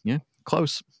defense. And yeah,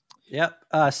 close. Yep,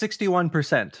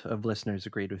 61% of listeners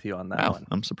agreed with you on that one.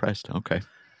 I'm surprised. Okay.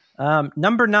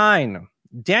 Number 9,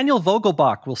 Daniel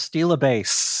Vogelbach will steal a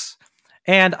base.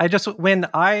 And I just, when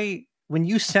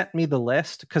you sent me the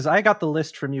list, because I got the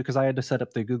list from you because I had to set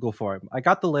up the Google form. I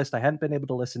got the list. I hadn't been able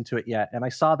to listen to it yet. And I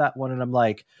saw that one and I'm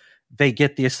like, they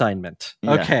get the assignment.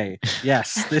 Yeah. Okay.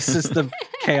 Yes. This is the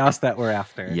chaos that we're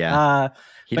after. Yeah.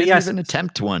 He didn't even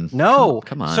attempt one. No.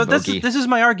 Come on, So this is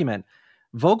my argument.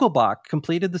 Vogelbach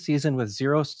completed the season with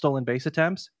 0 stolen base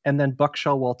attempts, and then Buck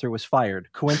Showalter was fired.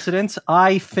 Coincidence?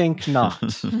 I think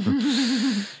not.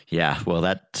 Yeah, well,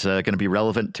 that's going to be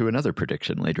relevant to another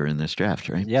prediction later in this draft,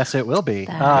 right? Yes, it will be.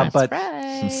 But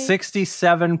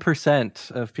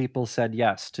 67% of people said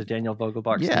yes to Daniel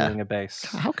Vogelbach stealing a base.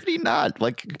 How could he not?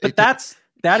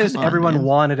 But everyone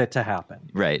wanted it to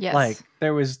happen. Right. Yes. Like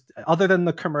there was, other than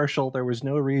the commercial, there was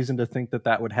no reason to think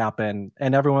that would happen.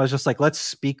 And everyone was just like, let's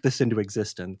speak this into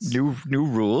existence. New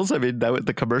rules. I mean,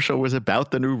 the commercial was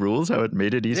about the new rules, how it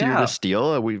made it easier to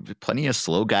steal. Plenty of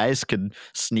slow guys could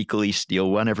sneakily steal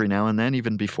one every now and then,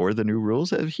 even before the new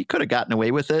rules. He could have gotten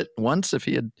away with it once if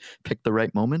he had picked the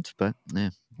right moment. But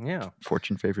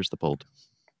fortune favors the bold.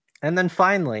 And then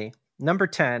finally, number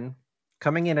 10,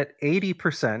 coming in at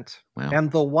 80%. Wow.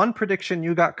 And the one prediction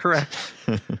you got correct,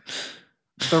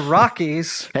 the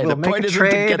Rockies will make a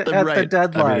trade at the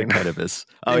deadline. I mean, it kind of is.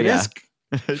 Oh, yeah.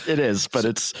 It is, but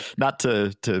it's not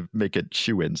to make it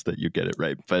shoe-ins that you get it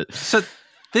right. But so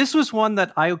this was one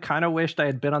that I kind of wished I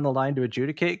had been on the line to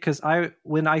adjudicate, because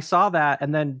when I saw that,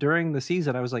 and then during the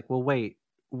season, I was like, well, wait,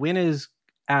 when is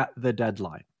at the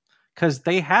deadline? Because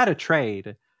they had a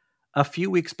trade a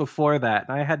few weeks before that,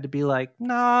 and I had to be like,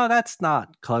 no, that's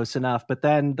not close enough. But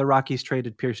then the Rockies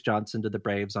traded Pierce Johnson to the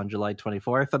Braves on July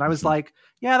 24th, and I was like,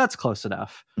 yeah, that's close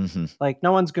enough. Like,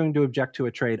 no one's going to object to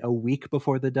a trade a week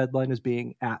before the deadline as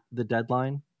being at the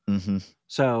deadline. Mm-hmm.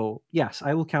 So yes,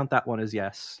 I will count that one as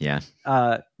yes. Yeah.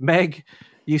 Meg,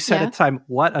 you said at the time,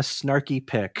 what a snarky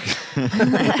pick.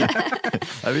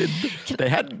 I mean, they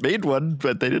hadn't made one,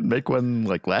 but they didn't make one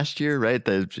like last year, right?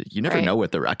 You never know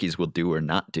what the Rockies will do or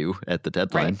not do at the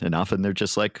deadline. Right. And often they're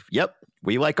just like, yep,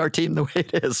 we like our team the way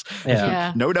it is.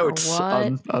 Yeah. No notes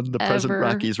on the present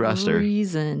Rockies roster.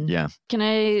 Reason. Yeah. Can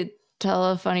I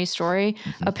tell a funny story?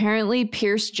 Mm-hmm. Apparently,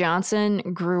 Pierce Johnson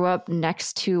grew up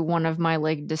next to one of my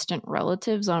like distant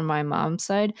relatives on my mom's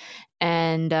side.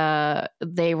 And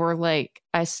they were like,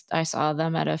 I saw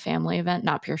them at a family event,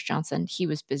 not Pierce Johnson. He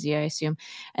was busy, I assume.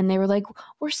 And they were like,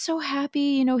 we're so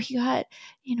happy.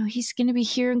 He's going to be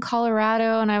here in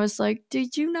Colorado. And I was like,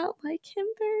 did you not like him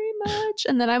very much?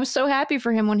 And then I was so happy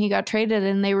for him when he got traded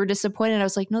and they were disappointed. I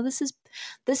was like, no, this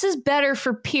is better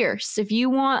for Pierce. If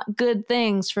you want good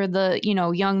things for the,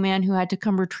 young man who had to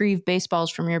come retrieve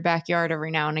baseballs from your backyard every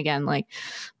now and again, like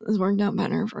this worked out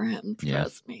better for him.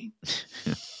 Trust me.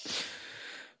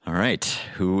 All right.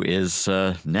 Who is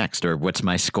next? Or what's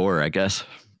my score, I guess?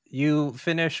 You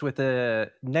finish with a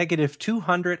negative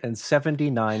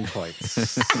 279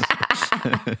 points.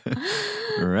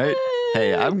 All right.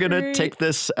 Hey, I'm going to take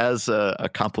this as a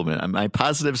compliment. My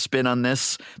positive spin on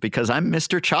this, because I'm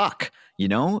Mr. Chalk,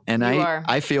 and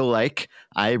I feel like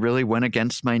I really went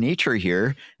against my nature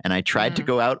here, and I tried to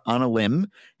go out on a limb,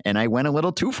 and I went a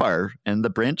little too far, and the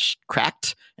branch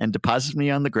cracked and deposited me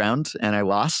on the ground, and I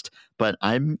lost. But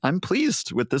I'm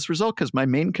pleased with this result, because my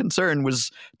main concern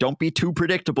was don't be too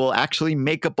predictable. Actually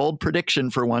make a bold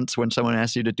prediction for once when someone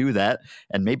asks you to do that.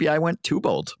 And maybe I went too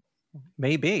bold.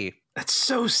 Maybe. That's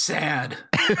so sad.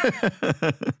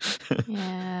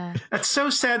 Yeah. That's so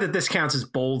sad that this counts as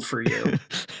bold for you.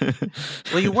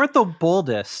 Well, you weren't the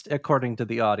boldest, according to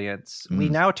the audience. We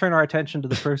now turn our attention to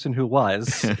the person who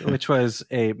was, which was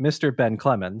a Mr. Ben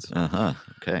Clemens.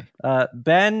 Okay.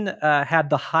 Ben had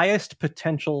the highest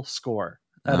potential score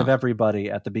out of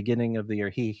everybody at the beginning of the year.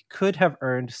 He could have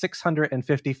earned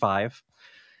 655.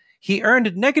 He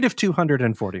earned negative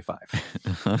 245.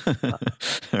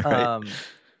 Right.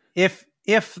 If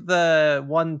the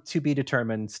one to be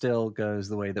determined still goes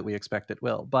the way that we expect it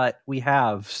will. But we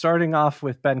have, starting off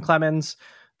with Ben Clemens,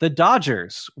 the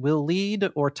Dodgers will lead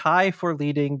or tie for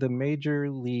leading the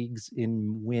major leagues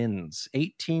in wins.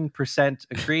 18%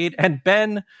 agreed. And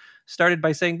Ben started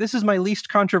by saying, this is my least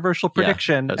controversial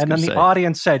prediction. And then the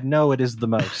audience said, no, it is the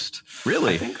most.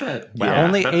 Really? I think that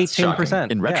only 18%.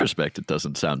 Shocking. In retrospect, it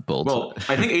doesn't sound bold. Well,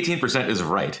 I think 18% is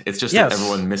right. It's just that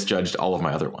everyone misjudged all of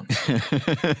my other ones.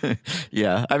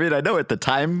 Yeah. I mean, I know at the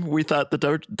time we thought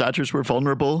the Dodgers were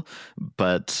vulnerable,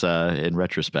 but in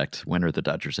retrospect, when are the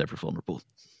Dodgers ever vulnerable?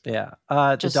 Yeah.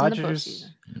 The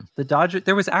Dodgers,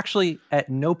 there was actually at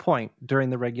no point during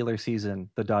the regular season,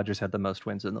 the Dodgers had the most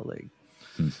wins in the league.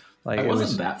 Like, it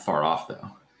wasn't that far off,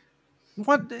 though.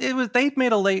 They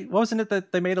made a late, wasn't it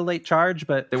that they made a late charge,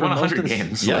 but they won 100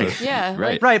 games.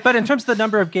 Right. But in terms of the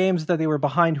number of games that they were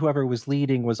behind, whoever was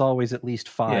leading was always at least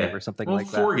 5 or something like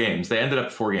that. 4 games. They ended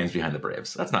up 4 games behind the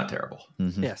Braves. That's not terrible.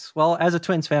 Mm-hmm. Yes. Well, as a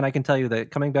Twins fan, I can tell you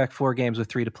that coming back 4 games with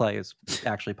 3 to play is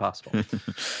actually possible.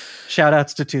 Shout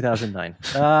outs to 2009.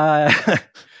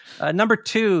 Number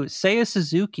 2, Seiya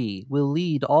Suzuki will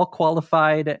lead all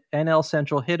qualified NL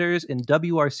Central hitters in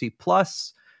WRC+.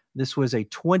 This was a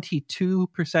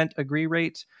 22% agree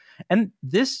rate. And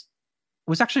this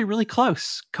was actually really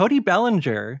close. Cody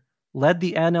Bellinger led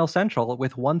the NL Central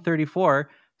with 134.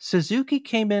 Suzuki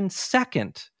came in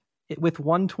second with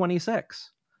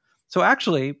 126. So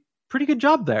actually, pretty good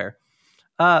job there.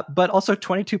 But also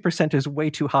 22% is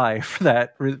way too high for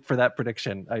that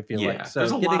prediction, I feel like. So there's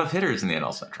a lot of hitters in the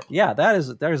NL Central. Yeah,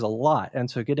 there's a lot. And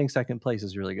so getting second place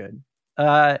is really good.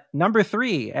 Number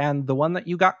 3, and the one that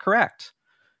you got correct,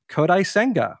 Kodai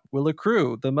Senga will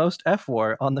accrue the most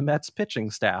FWAR on the Mets pitching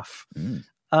staff.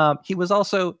 He was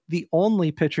also the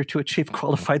only pitcher to achieve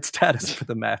qualified status for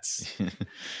the Mets.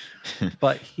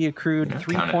 But he accrued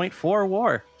 3.4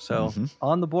 WAR. So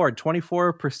on the board,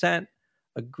 24%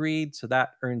 agreed. So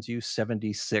that earns you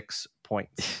 76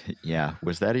 points. Yeah.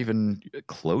 Was that even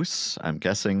close? I'm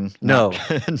guessing. No,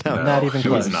 no, not even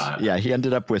close. Not. Yeah. He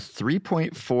ended up with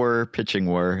 3.4 pitching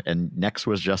WAR, and next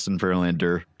was Justin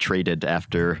Verlander, traded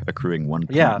after accruing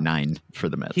 1.9 for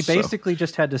the Mets. He basically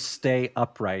just had to stay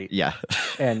upright. Yeah.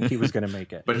 And he was going to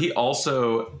make it. But he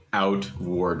also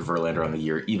outwarred Verlander on the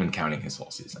year, even counting his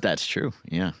whole season. That's true.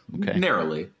 Yeah. Okay.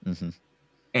 Narrowly.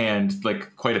 And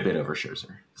like quite a bit over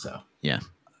Scherzer. So yeah.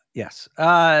 Yes.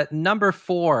 Number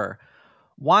 4,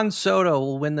 Juan Soto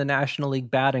will win the National League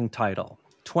batting title.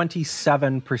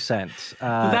 27%.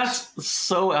 That's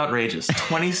so outrageous.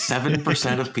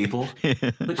 27% of people?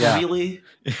 Like, really?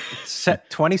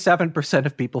 27%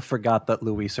 of people forgot that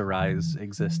Luis Ariz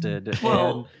existed.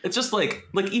 Well, it's just like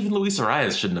even Luis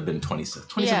Ariz shouldn't have been 27.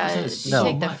 27% is so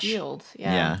take the much. field.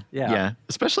 Yeah.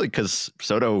 Especially because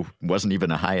Soto wasn't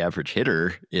even a high average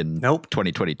hitter in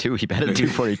 2022. He batted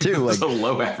 242. Like, so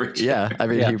low average. Yeah. I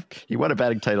mean, he won a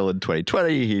batting title in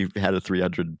 2020. He had a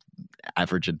 300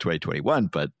 average in 2021,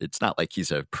 but it's not like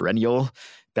he's a perennial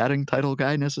batting title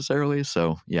guy necessarily.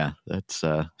 So that's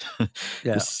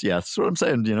that's what I'm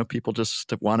saying. You know, people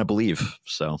just want to believe.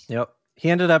 So he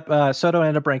ended up Soto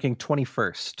ended up ranking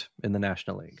 21st in the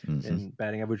National League in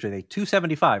batting average with a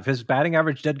 275. His batting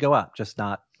average did go up, just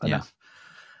not enough.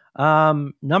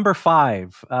 Number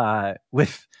 5,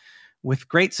 with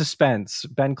great suspense,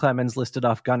 Ben Clemens listed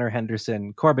off Gunnar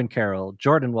Henderson, Corbin Carroll,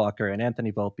 Jordan Walker, and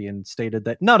Anthony Volpe, and stated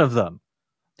that none of them,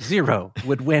 0,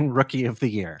 would win Rookie of the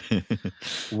Year.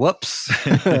 Whoops.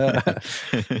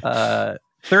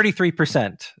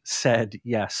 33% said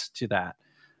yes to that.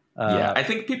 I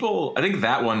think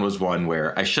that one was one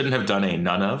where I shouldn't have done a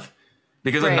none of,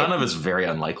 because a none of is very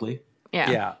unlikely.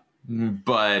 Yeah.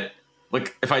 But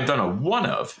like if I'd done a one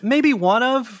of, maybe one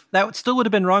of, that still would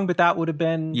have been wrong, but that would have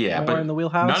been more in the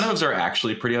wheelhouse. None ofs are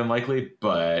actually pretty unlikely,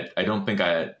 but I don't think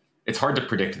it's hard to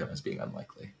predict them as being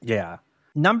unlikely. Yeah.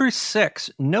 Number 6,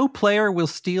 no player will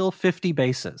steal 50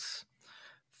 bases.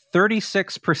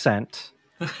 36%.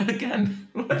 Again.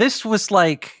 This was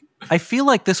like, I feel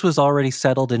like this was already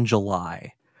settled in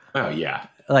July. Oh, yeah.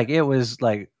 Like, it was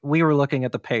like, we were looking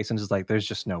at the pace and just like, there's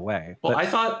just no way. Well, I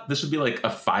thought this would be like a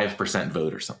 5%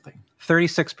 vote or something.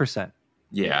 36%.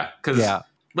 Yeah. Because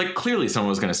like clearly someone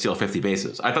was going to steal 50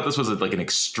 bases. I thought this was like an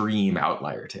extreme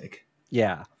outlier take.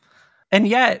 Yeah. And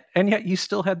yet you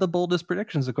still had the boldest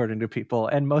predictions according to people.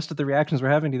 And most of the reactions we're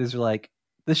having to this are like,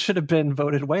 this should have been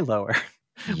voted way lower.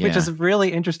 Which is a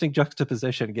really interesting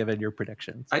juxtaposition given your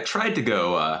predictions. I tried to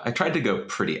go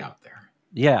pretty out there.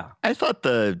 Yeah. I thought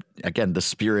the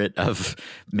spirit of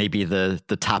maybe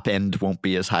the top end won't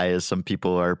be as high as some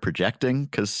people are projecting,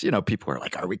 because, you know, people are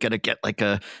like, are we going to get like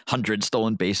a 100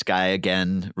 stolen base guy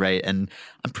again? Right. And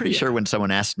I'm pretty sure when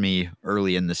someone asked me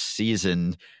early in the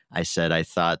season, I said I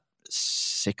thought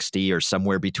 60 or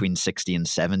somewhere between 60 and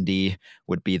 70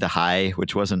 would be the high,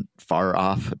 which wasn't far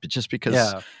off, but just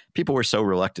because people were so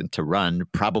reluctant to run.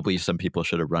 Probably some people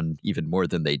should have run even more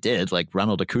than they did. Like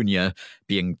Ronald Acuna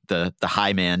being the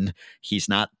high man, he's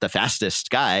not the fastest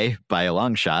guy by a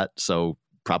long shot. So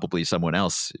probably someone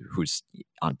else who's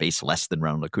on base less than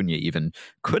Ronald Acuna even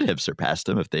could have surpassed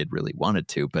him if they'd really wanted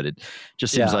to. But it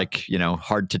just seems like, you know,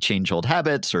 hard to change old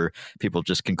habits, or people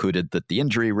just concluded that the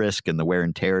injury risk and the wear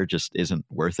and tear just isn't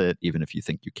worth it, even if you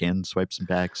think you can swipe some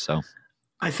backs. So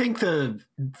I think the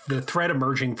thread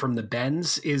emerging from the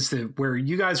Bens is that where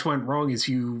you guys went wrong is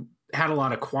you had a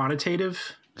lot of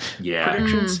quantitative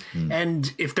predictions.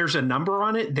 And if there's a number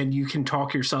on it, then you can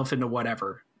talk yourself into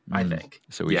whatever. I think.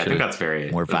 So I think that's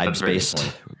very more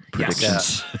vibes-based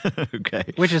predictions. Yes. Okay.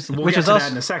 Which is to also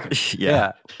that in a second.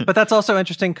 Yeah. But that's also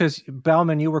interesting because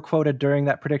Bauman, you were quoted during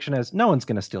that prediction as no one's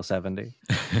going to steal 70.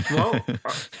 Well,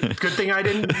 good thing I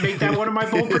didn't make that one of my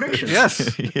bold predictions.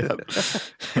 Yes.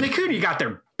 And Acuna got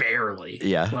there barely.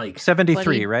 Yeah. Like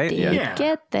 73, right? Did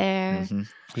get there.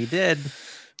 He did.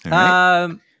 All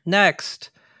right.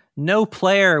 Next. No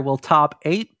player will top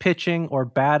 8 pitching or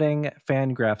batting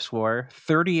Fangraph score.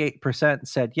 38%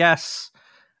 said yes.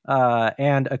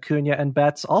 And Acuna and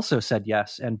Betts also said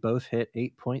yes, and both hit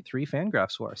 8.3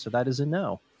 Fangraph score. So that is a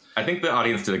no. I think the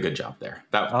audience did a good job there.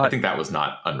 I think that was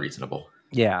not unreasonable.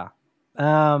 Yeah.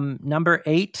 Number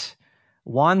 8,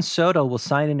 Juan Soto will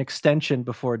sign an extension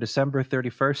before December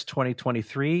 31st,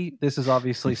 2023. This is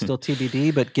obviously still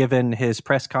TBD, but given his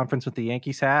press conference with the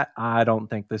Yankees hat, I don't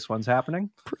think this one's happening.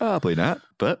 Probably not,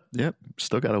 but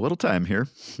still got a little time here.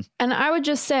 And I would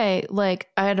just say, like,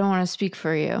 I don't want to speak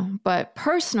for you, but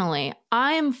personally,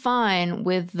 I am fine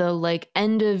with the like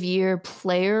end of year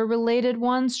player related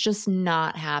ones just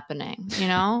not happening. You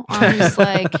know, I'm just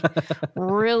like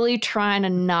really trying to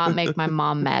not make my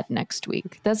mom mad next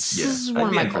week. This is one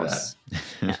of my goals.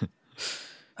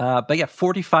 But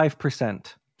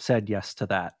 45% said yes to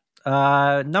that.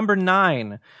 Number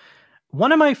 9,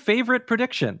 one of my favorite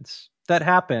predictions that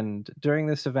happened during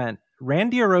this event,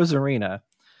 Randy Arozarena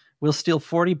will steal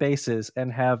 40 bases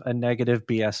and have a negative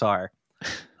BSR.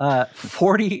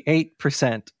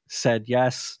 48% said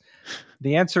yes.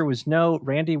 The answer was no.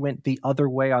 Randy went the other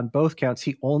way on both counts.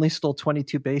 He only stole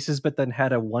 22 bases, but then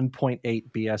had a 1.8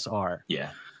 BSR.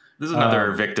 Yeah. This is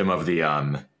another victim of the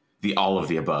the all of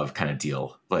the above kind of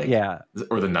deal, like,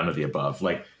 or the none of the above.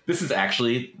 Like, this is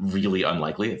actually really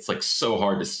unlikely. It's like so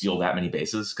hard to steal that many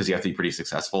bases because you have to be pretty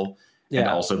successful and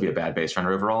also be a bad base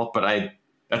runner overall. But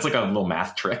that's like a little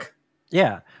math trick.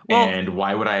 Yeah. Well, and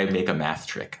why would I make a math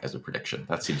trick as a prediction?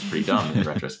 That seems pretty dumb in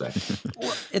retrospect.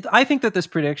 I think that this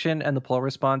prediction and the poll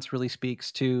response really speaks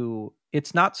to,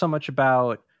 it's not so much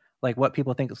about like what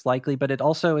people think is likely, but it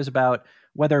also is about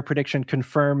whether a prediction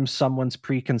confirms someone's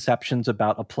preconceptions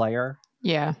about a player.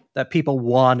 Yeah. That people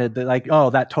wanted, like, oh,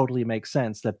 that totally makes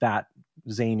sense that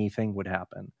zany thing would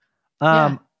happen.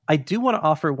 I do want to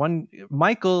offer one.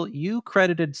 Michael, you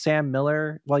credited Sam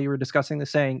Miller while you were discussing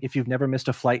this, saying if you've never missed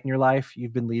a flight in your life,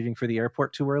 you've been leaving for the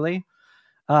airport too early.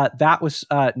 That was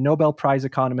Nobel Prize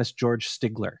economist George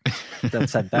Stigler that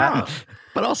said that.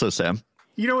 But also Sam.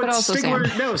 You know what?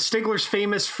 Stigler's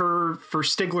famous for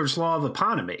Stigler's law of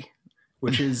eponymity,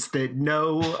 which is that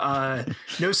no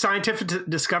scientific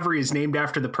discovery is named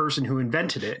after the person who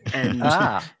invented it, and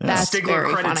Stigler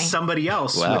credits somebody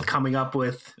else with coming up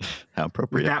with how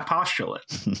appropriate that postulate.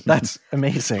 That's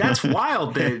amazing. That's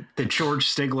wild that George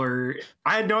Stigler.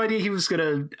 I had no idea he was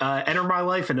going to enter my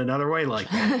life in another way like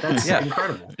that. That's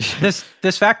incredible. This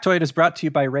factoid is brought to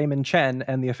you by Raymond Chen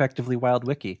and the Effectively Wild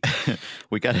Wiki.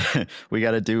 we got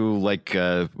to do like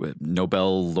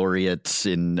Nobel laureates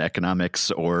in economics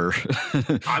or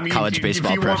college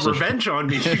baseball. If you want revenge on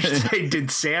me, you should say, did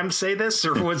Sam say this,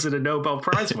 or was it a Nobel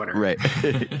Prize winner? Right.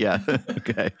 Yeah.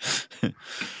 Okay.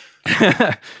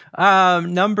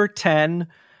 Number 10,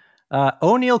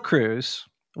 O'Neal Cruz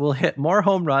will hit more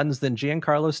home runs than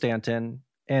Giancarlo Stanton,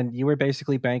 and you were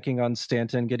basically banking on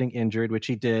Stanton getting injured, which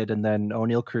he did, and then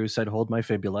O'Neal Cruz said, hold my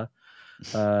fibula.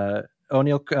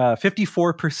 O'Neal,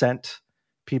 54%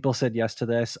 people said yes to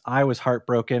this. I was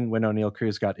heartbroken when O'Neal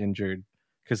Cruz got injured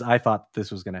because I thought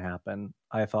this was going to happen.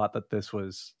 I thought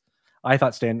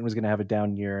Stanton was going to have a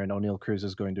down year and O'Neal Cruz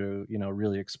is going to,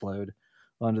 really explode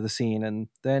onto the scene, and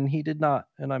then he did not,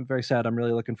 and I'm very sad. I'm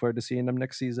really looking forward to seeing him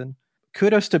next season.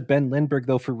 Kudos to Ben Lindbergh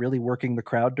though for really working the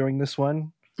crowd during this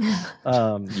one.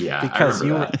 Because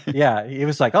he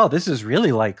was like, oh, this is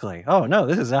really likely. Oh no,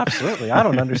 this is absolutely, I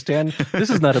don't understand. This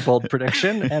is not a bold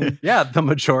prediction. And the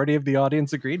majority of the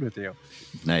audience agreed with you.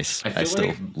 Nice. I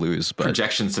still lose, but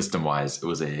projection system wise, it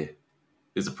was a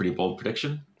pretty bold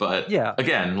prediction. But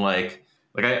again, I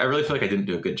really feel like I didn't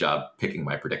do a good job picking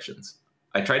my predictions.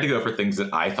 I tried to go for things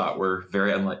that I thought were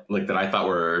very unlikely, that I thought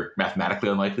were mathematically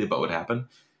unlikely but would happen.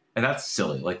 And that's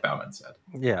silly, like Bauman said.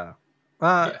 Yeah.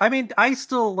 I mean, I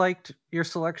still liked your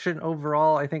selection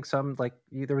overall. I think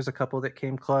there was a couple that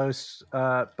came close,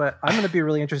 but I'm going to be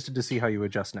really interested to see how you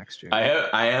adjust next year.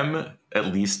 I am at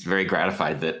least very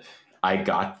gratified that I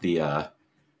got the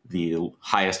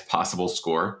highest possible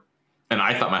score, and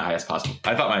I thought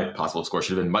my possible score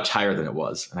should have been much higher than it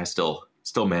was, and I still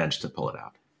managed to pull it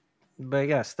out. But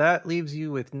yes, that leaves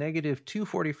you with negative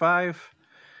 245,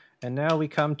 and now we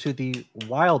come to the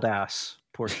wild ass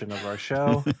portion of our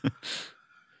show.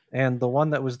 And the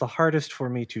one that was the hardest for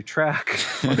me to track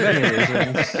for many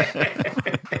reasons.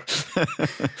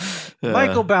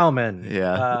 Michael Bauman.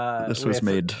 This was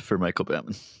made for Michael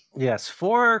Bauman. Yes,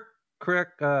 4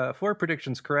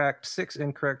 predictions correct, 6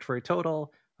 incorrect for a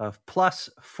total of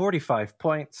plus 45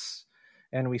 points.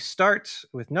 And we start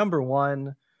with number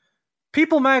 1.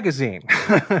 People Magazine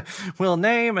will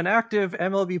name an active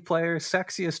MLB player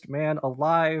sexiest man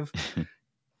alive.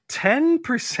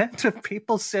 10% of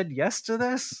people said yes to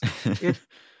this.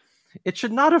 It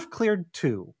should not have cleared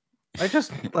 2. I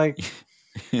just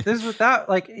this was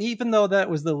that, even though that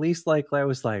was the least likely, I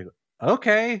was like,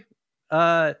 okay,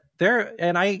 and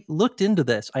I looked into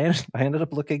this. I ended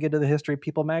up looking into the history of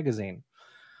People Magazine.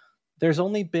 There's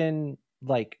only been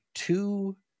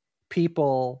 2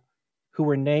 people who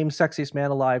were named sexiest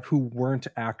man alive who weren't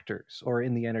actors or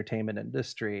in the entertainment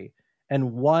industry.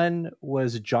 And one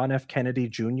was John F. Kennedy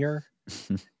Jr.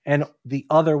 and the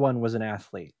other one was an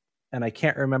athlete. And I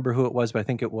can't remember who it was, but I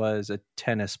think it was a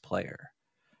tennis player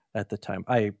at the time.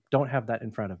 I don't have that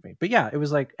in front of me. But yeah, it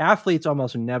was athletes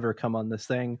almost never come on this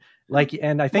thing.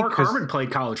 And I think Mark Harmon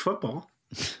played college football.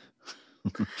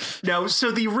 No,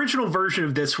 so the original version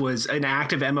of this was an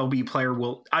active MLB player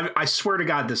I swear to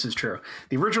God this is true.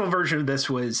 The original version of this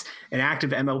was an active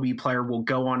MLB player will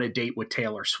go on a date with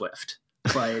Taylor Swift.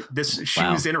 But she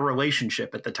was in a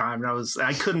relationship at the time, and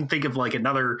I couldn't think of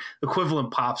another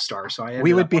equivalent pop star. So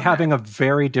we would be having a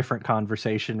very different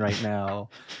conversation right now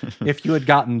if you had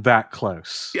gotten that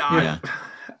close. Yeah.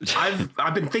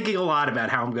 I've been thinking a lot about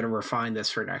how I'm going to refine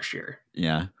this for next year.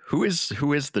 Yeah. Who is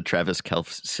the Travis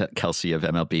Kelce of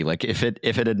MLB?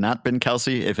 If it had not been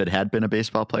Kelce, if it had been a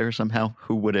baseball player somehow,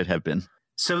 who would it have been?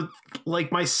 So,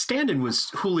 like, my stand-in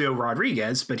was Julio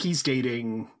Rodriguez, but he's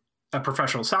dating a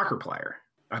professional soccer player,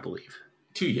 I believe.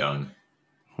 Too young.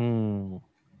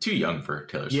 Too young for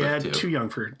Taylor Swift, yeah, too. Too young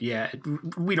for... Yeah,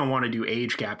 we don't want to do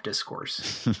age gap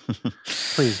discourse.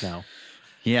 Please, no.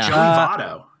 Yeah.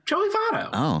 Joey Votto.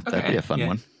 Oh, that'd be a fun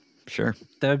one. Sure.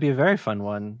 That would be a very fun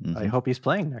one. I hope he's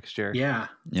playing next year. Yeah.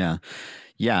 Yeah.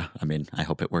 Yeah. I mean, I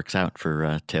hope it works out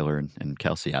for Taylor and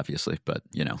Kelsey, obviously, but,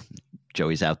 you know,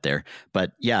 Joey's out there.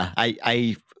 But yeah,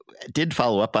 I did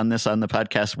follow up on this on the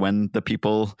podcast when the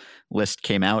people list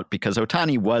came out, because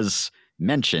Ohtani was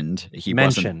mentioned. He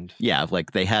wasn't. Yeah,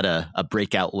 like they had a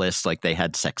breakout list, like they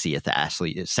had sexiest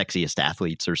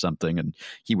athletes or something, and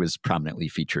he was prominently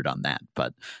featured on that.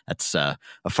 But that's a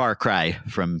far cry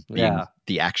from being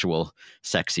the actual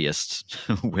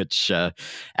sexiest, which,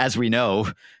 as we know,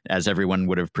 as everyone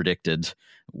would have predicted,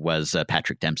 was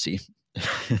Patrick Dempsey.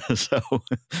 So,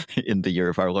 in the year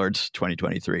of our Lord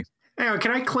 2023. Hang on,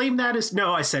 can I claim that as...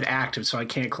 No, I said active, so I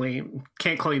can't claim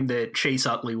that Chase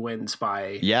Utley wins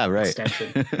by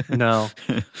extension. No.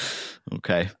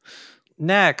 Okay.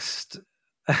 Next,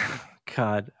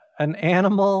 God, an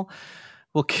animal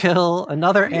will kill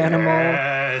another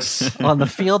animal on the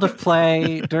field of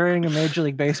play during a Major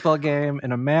League Baseball game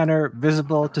in a manner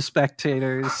visible to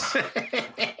spectators.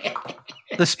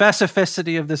 The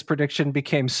specificity of this prediction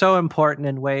became so important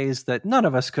in ways that none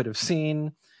of us could have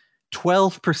seen.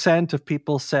 12% of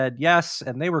people said yes,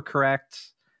 and they were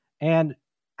correct. And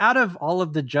out of all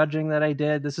of the judging that I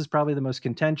did, this is probably the most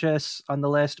contentious on the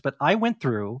list, but I went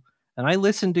through and I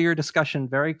listened to your discussion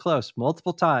very close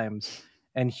multiple times,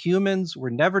 and humans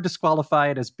were never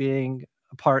disqualified as being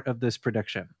a part of this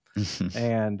prediction.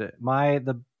 And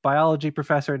the biology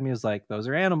professor in me was like, those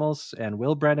are animals, and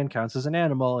Will Brennan counts as an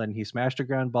animal, and he smashed a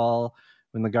ground ball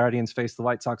when the Guardians faced the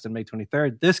White Sox on May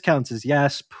 23rd. This counts as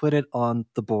yes, put it on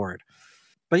the board.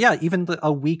 But yeah, even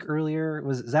a week earlier,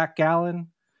 was Zach Gallen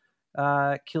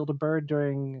killed a bird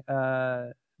during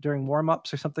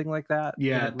warm-ups or something like that.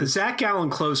 Yeah, the Zach Gallen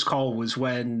close call was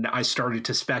when I started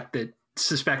to suspect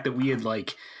that we had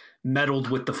like meddled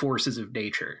with the forces of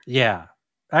nature. Yeah.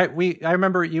 I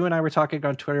remember you and I were talking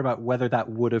on Twitter about whether that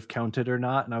would have counted or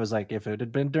not, and I was like, if it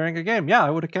had been during a game, yeah, I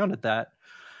would have counted that.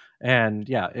 And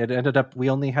yeah, it ended up, we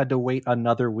only had to wait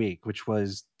another week, which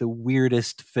was the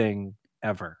weirdest thing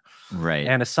ever. Right.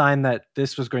 And a sign that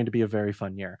this was going to be a very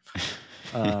fun year.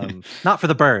 Not for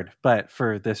the bird, but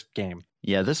for this game.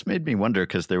 Yeah, this made me wonder,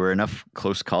 because there were enough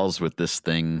close calls with this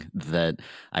thing that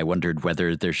I wondered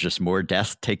whether there's just more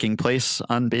death taking place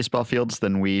on baseball fields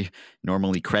than we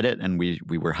normally credit, and we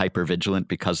were hyper vigilant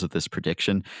because of this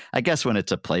prediction. I guess when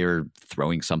it's a player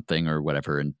throwing something or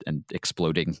whatever and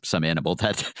exploding some animal,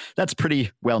 that's pretty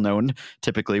well known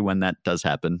typically when that does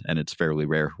happen, and it's fairly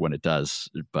rare when it does,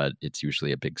 but it's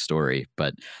usually a big story.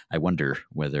 But I wonder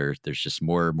whether there's just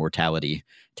more mortality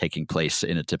taking place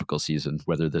in a typical season,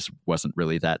 whether this wasn't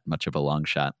really that much of a long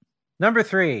shot. Number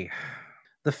 3,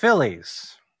 the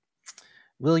Phillies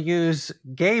will use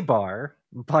Gay Bar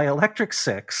by Electric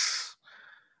Six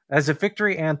as a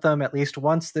victory anthem at least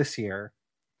once this year.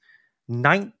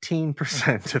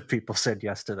 19% of people said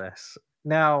yes to this.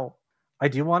 Now, I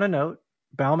do want to note,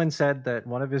 Bauman said that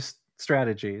one of his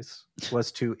strategies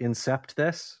was to incept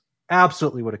this.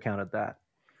 Absolutely would have counted that.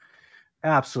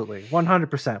 Absolutely.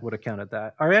 100% would have counted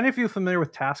that. Are any of you familiar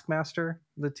with Taskmaster,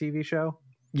 the TV show?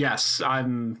 Yes,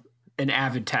 I'm an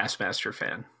avid Taskmaster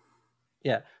fan.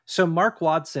 Yeah. So Mark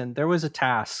Watson, there was a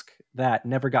task that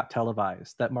never got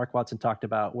televised that Mark Watson talked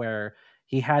about where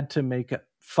he had to make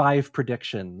 5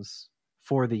 predictions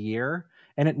for the year,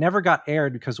 and it never got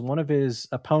aired because one of his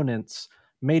opponents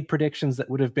made predictions that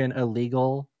would have been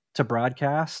illegal to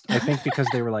broadcast. I think because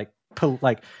they were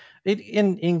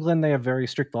in England, they have very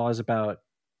strict laws about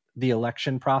the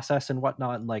election process and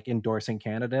whatnot, and like endorsing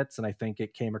candidates. And I think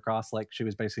it came across like she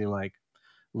was basically like,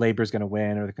 Labor's going to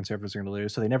win or the Conservatives are going to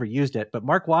lose. So they never used it. But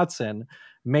Mark Watson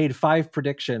made 5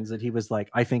 predictions that he was like,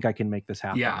 I think I can make this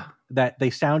happen. Yeah. That they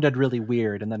sounded really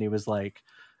weird. And then he was like,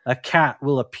 a cat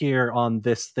will appear on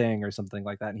this thing or something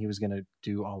like that. And he was going to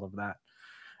do all of that.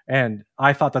 And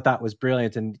I thought that was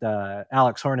brilliant. And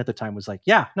Alex Horn at the time was like,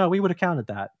 yeah, no, we would have counted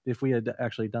that if we had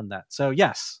actually done that. So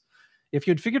yes, if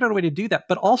you'd figured out a way to do that,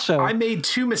 but also I made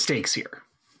 2 mistakes here.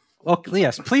 Well,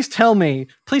 yes, please tell me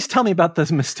about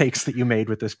those mistakes that you made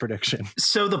with this prediction.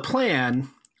 So the plan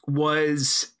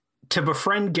was to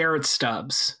befriend Garrett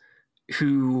Stubbs,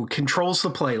 who controls the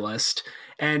playlist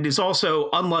and is also,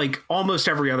 unlike almost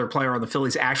every other player on the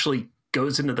Phillies, actually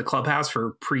goes into the clubhouse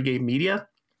for pregame media.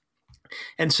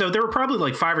 And so there were probably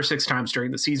like 5 or 6 times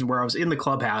during the season where I was in the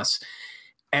clubhouse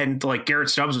And like Garrett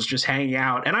Stubbs was just hanging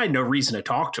out, and I had no reason to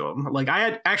talk to him. Like I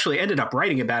had actually ended up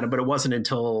writing about him, but it wasn't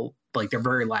until like their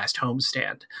very last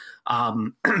homestand.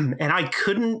 And I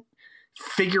couldn't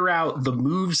figure out the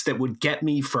moves that would get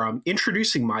me from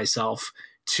introducing myself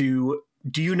to,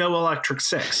 do you know Electric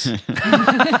Six?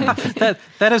 that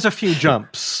is a few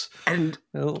jumps. And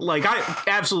like I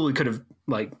absolutely could have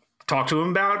like talked to him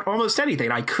about almost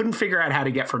anything. I couldn't figure out how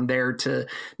to get from there to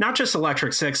not just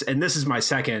Electric Six. And this is my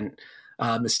second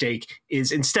mistake,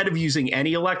 is instead of using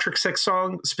any Electric Six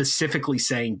song, specifically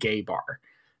saying Gay Bar,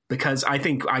 because I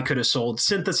think I could have sold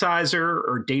Synthesizer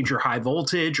or Danger High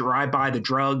Voltage or I Buy the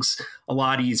Drugs a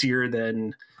lot easier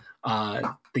than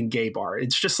Gay Bar.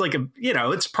 It's just like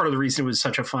it's part of the reason it was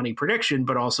such a funny prediction,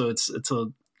 but also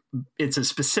it's a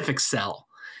specific sell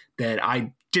that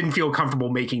I didn't feel comfortable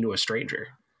making to a stranger.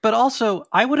 But also,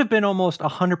 I would have been almost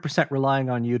 100% relying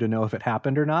on you to know if it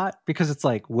happened or not, because it's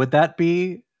like, would that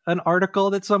be an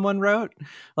article that someone wrote?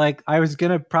 Like, I was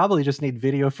going to probably just need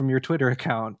video from your Twitter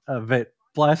account of it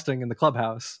blasting in the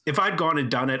clubhouse. If I'd gone and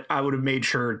done it, I would have made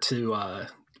sure to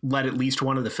let at least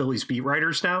one of the Phillies beat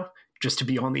writers know, just to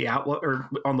be on the outlook or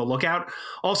on the lookout.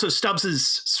 Also,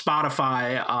 Stubbs's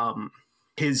Spotify,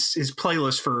 his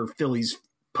playlist for Phillies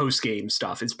post-game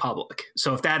stuff is public.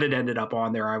 So if that had ended up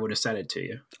on there, I would have sent it to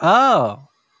you. Oh,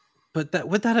 but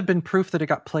would that have been proof that it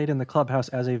got played in the clubhouse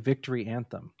as a victory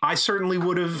anthem? I certainly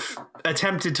would have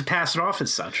attempted to pass it off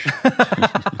as such.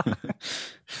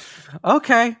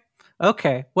 Okay.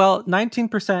 Well,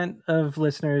 19% of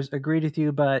listeners agreed with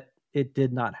you, but it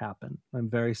did not happen. I'm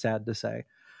very sad to say.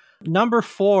 Number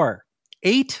 4,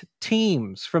 8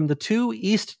 teams from the 2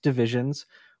 East divisions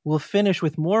will finish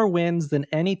with more wins than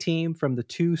any team from the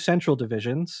 2 Central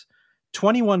divisions.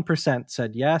 21%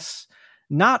 said yes.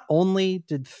 Not only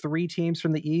did 3 teams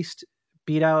from the East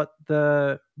beat out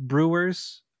the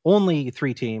Brewers, only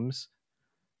 3 teams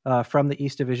from the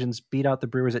East divisions beat out the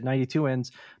Brewers at 92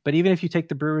 wins. But even if you take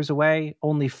the Brewers away,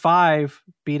 only 5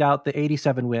 beat out the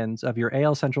 87 wins of your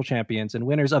AL Central champions and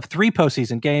winners of 3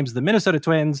 postseason games, the Minnesota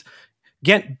Twins.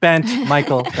 Get bent,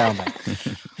 Michael Baumann.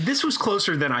 This was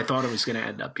closer than I thought it was going to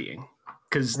end up being.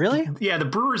 Really? Yeah, the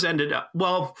Brewers ended up...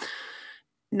 Well,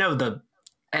 no, the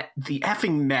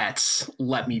effing Mets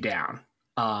let me down.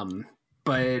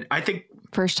 But I think...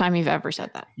 First time you've ever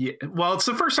said that. Yeah, well, it's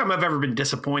the first time I've ever been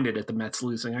disappointed at the Mets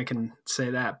losing. I can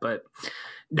say that. But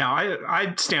no,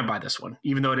 I stand by this one,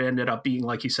 even though it ended up being,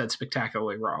 like you said,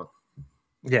 spectacularly wrong.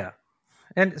 Yeah.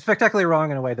 And spectacularly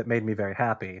wrong in a way that made me very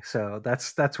happy. So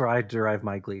that's where I derive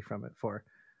my glee from it for.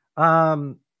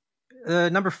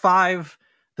 Number 5,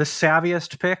 the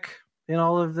savviest pick in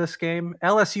all of this game.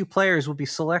 LSU players will be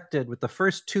selected with the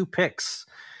first 2 picks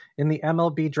in the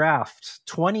MLB draft.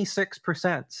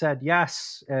 26% said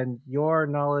yes, and your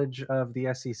knowledge of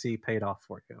the SEC paid off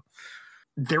for you.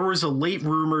 There was a late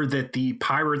rumor that the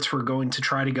Pirates were going to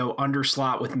try to go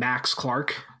underslot with Max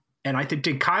Clark. And I think,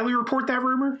 did Kylie report that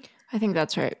rumor? I think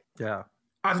that's right. Yeah.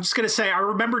 I was just going to say, I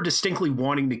remember distinctly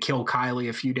wanting to kill Kylie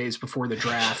a few days before the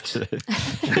draft. And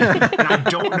I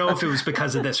don't know if it was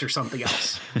because of this or something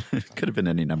else. Could have been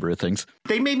any number of things.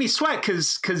 They made me sweat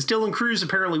because Dylan Cruz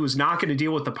apparently was not going to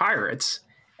deal with the Pirates.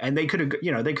 And they could have,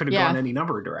 gone any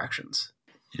number of directions.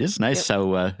 It is nice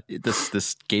how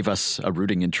this gave us a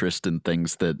rooting interest in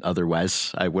things that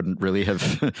otherwise I wouldn't really have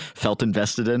felt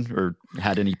invested in or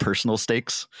had any personal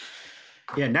stakes.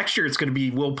 Yeah, next year it's going to be,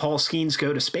 will Paul Skeens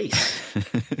go to space?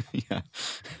 Yeah.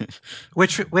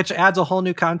 Which adds a whole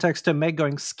new context to Meg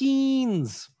going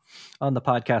Skeens on the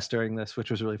podcast during this,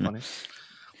 which was really funny.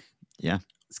 Yeah.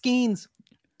 Skeens.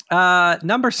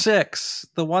 Number 6,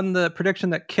 the prediction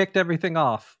that kicked everything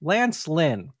off. Lance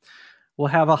Lynn will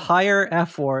have a higher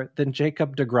F4 than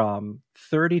Jacob deGrom.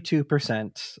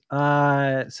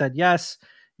 32% said yes.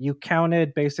 You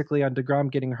counted basically on deGrom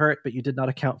getting hurt, but you did not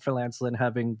account for Lance Lynn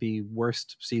having the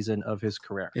worst season of his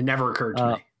career. It never occurred to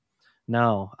me.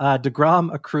 No.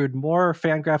 deGrom accrued more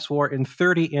Fangraphs WAR in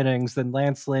 30 innings than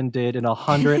Lance Lynn did in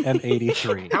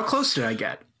 183. How close did I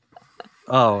get?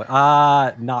 Oh,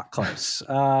 not close.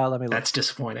 Let me look. That's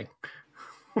disappointing.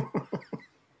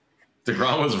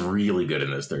 deGrom was really good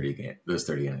in those 30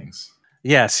 innings.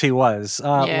 Yes, he was.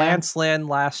 Lance Lynn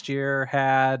last year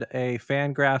had a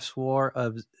Fangraphs WAR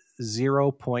of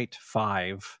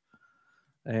 0.5.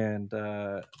 And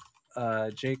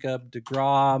Jacob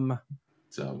deGrom...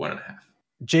 So 1.5.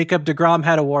 Jacob deGrom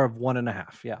had a WAR of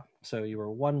 1.5. Yeah, so you were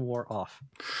 1 WAR off.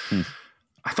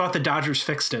 I thought the Dodgers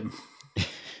fixed him.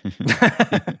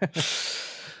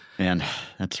 Man,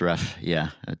 that's rough. Yeah,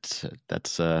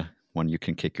 that's one you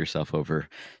can kick yourself over.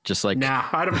 Just like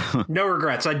no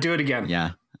regrets. I'd do it again.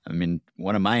 Yeah, I mean,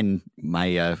 one of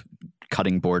my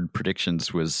cutting board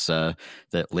predictions was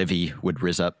that Livy would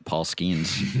rizz up Paul Skeens,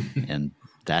 and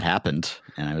that happened.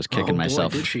 And I was kicking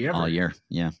myself all year.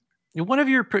 Yeah. One of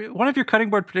your cutting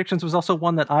board predictions was also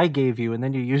one that I gave you, and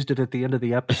then you used it at the end of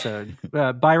the episode.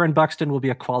 Byron Buxton will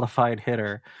be a qualified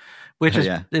hitter, which is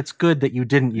it's good that you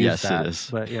didn't use that. Yes, it is.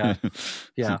 But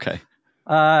yeah.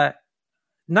 Okay.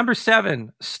 Number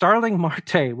 7, Starling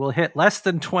Marte will hit less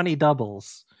than 20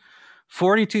 doubles.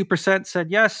 42%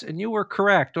 said yes, and you were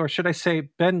correct. Or should I say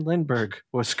Ben Lindbergh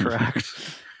was correct.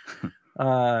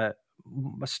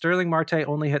 Sterling Marte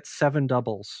only hit 7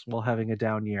 doubles while having a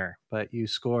down year, but you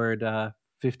scored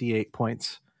 58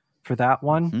 points for that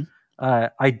one. Mm-hmm.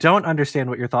 I don't understand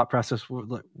what your thought process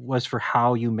was for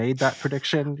how you made that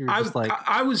prediction.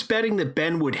 I was betting that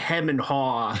Ben would hem and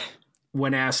haw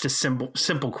when asked a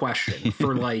simple question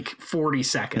for like 40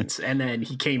 seconds, and then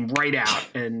he came right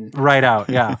out.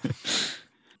 Yeah.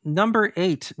 Number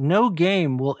 8, no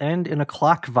game will end in a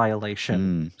clock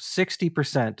violation.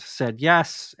 60% said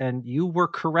yes, and you were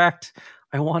correct.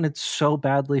 I wanted so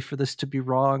badly for this to be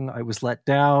wrong. I was let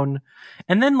down.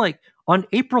 And then like on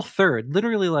April 3rd,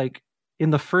 literally like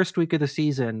in the first week of the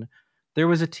season, there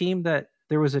was a team that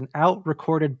there was an out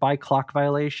recorded by clock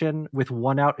violation with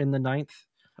 1 out in the 9th.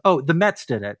 Oh, the Mets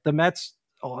did it. The Mets,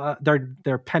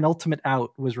 their penultimate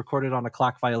out was recorded on a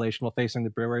clock violation while facing the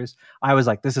Brewers. I was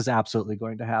like, this is absolutely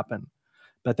going to happen.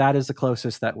 But that is the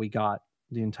closest that we got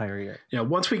the entire year. Yeah,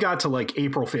 once we got to like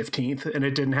April 15th and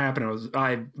it didn't happen,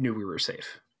 I knew we were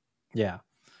safe. Yeah.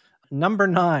 Number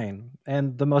 9,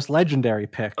 and the most legendary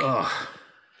pick. Ugh.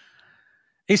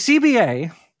 A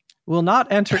CBA will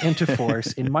not enter into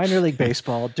force in minor league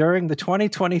baseball during the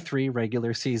 2023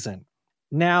 regular season.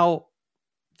 Now,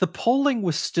 the polling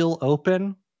was still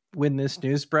open when this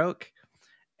news broke,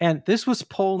 and this was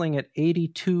polling at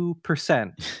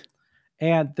 82%.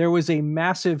 And there was a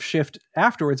massive shift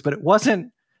afterwards, but it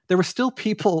wasn't, there were still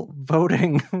people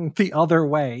voting the other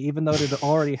way, even though it had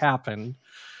already happened.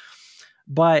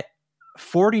 But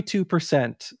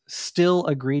 42% still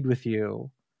agreed with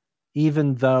you,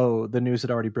 even though the news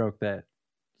had already broke that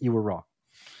you were wrong.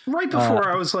 Right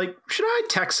before I was like, should I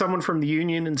text someone from the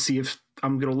union and see if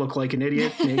I'm going to look like an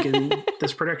idiot making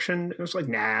this prediction? It was like,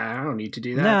 nah, I don't need to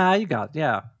do that. Nah, you got it.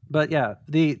 Yeah. But yeah,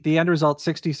 the end result,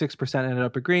 66% ended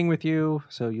up agreeing with you.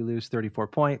 So you lose 34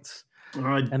 points.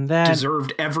 And then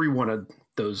deserved every one of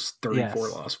those 34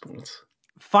 lost points.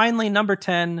 Finally, number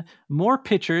 10, more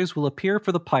pitchers will appear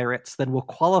for the Pirates than will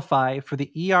qualify for the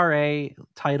ERA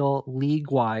title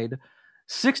league-wide.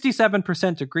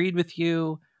 67% agreed with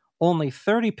you. Only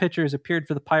 30 pitchers appeared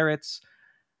for the Pirates.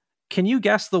 Can you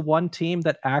guess the one team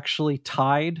that actually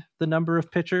tied the number of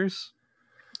pitchers?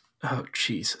 Oh,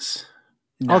 Jesus.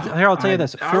 No, I'll tell you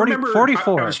this.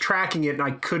 44. I was tracking it and I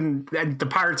couldn't. And the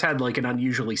Pirates had like an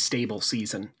unusually stable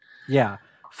season. Yeah.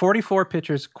 44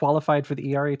 pitchers qualified for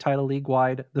the ERA title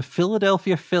league-wide. The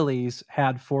Philadelphia Phillies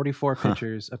had 44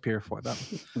 pitchers appear for them.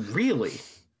 Really?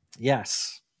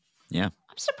 Yes. Yeah.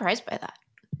 I'm surprised by that.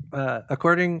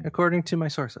 According to my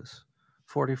sources,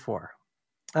 44.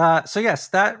 So yes,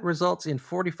 that results in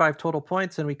 45 total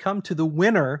points, and we come to the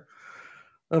winner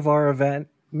of our event,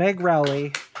 Meg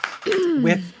Rowley,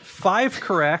 with 5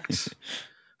 correct,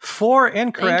 4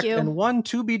 incorrect, and 1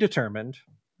 to be determined.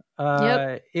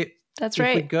 Yep, that's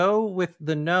right. If we go with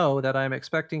the no that I'm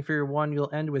expecting for your 1, you'll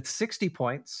end with 60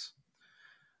 points.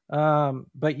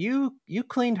 But you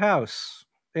cleaned house,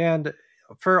 and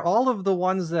for all of the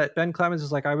ones that Ben Clemens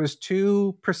is like, I was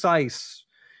too precise,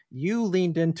 you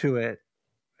leaned into it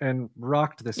and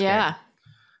rocked this game.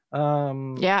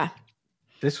 Yeah.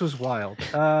 This was wild.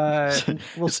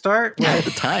 We'll start with at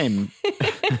the time.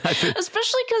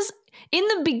 Especially because in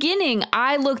the beginning,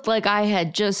 I looked like I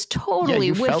had just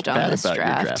totally whiffed on this draft.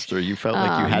 Your draft, or you felt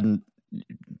like you hadn't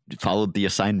followed the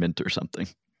assignment or something.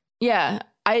 Yeah,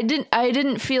 I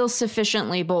didn't feel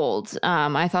sufficiently bold.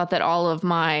 I thought that all of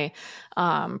my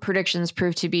predictions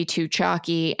proved to be too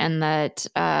chalky, and that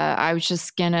I was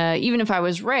just gonna, even if I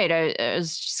was right, I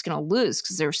was just gonna lose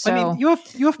because they're so. I mean, you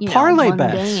have parlay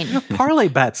bets. You have parlay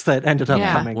bets that ended up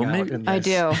coming out. In this. I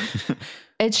do.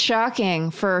 It's shocking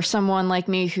for someone like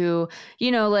me who,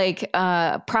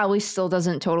 probably still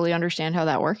doesn't totally understand how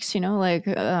that works.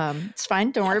 It's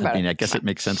fine. Don't worry about it. I mean, I guess it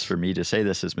makes sense for me to say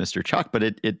this as Mr. Chalk, but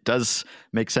it does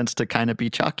make sense to kind of be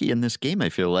chalky in this game, I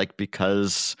feel like,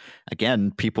 because,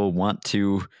 again, people want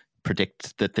to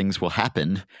predict that things will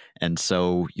happen. And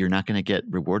so you're not going to get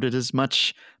rewarded as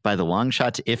much by the long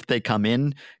shots if they come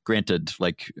in. Granted,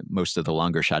 like most of the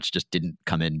longer shots just didn't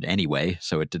come in anyway,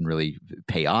 so it didn't really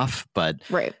pay off. But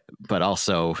right. But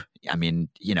also, I mean,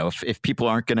 if people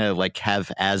aren't going to like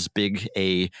have as big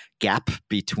a gap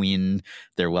between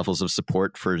their levels of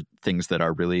support for things that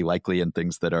are really likely and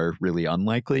things that are really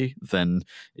unlikely, then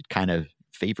it kind of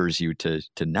favors you to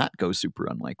not go super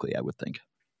unlikely, I would think.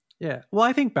 Yeah. Well,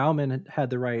 I think Bauman had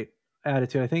the right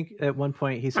attitude. I think at one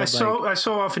point he said, I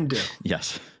so often do.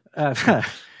 Yes.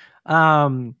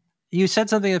 You said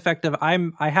something effective.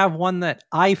 I have one that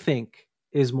I think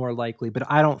is more likely, but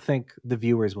I don't think the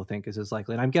viewers will think is as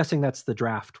likely. And I'm guessing that's the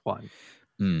draft one.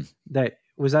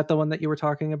 Was that the one that you were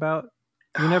talking about?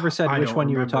 You never said which one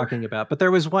you were talking about, but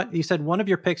there was one. You said one of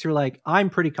your picks. You're like, I'm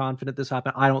pretty confident this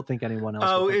happened. I don't think anyone else.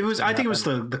 Oh, it was. I think it was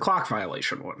the clock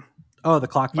violation one. Oh, the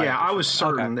clock violation. Yeah, I was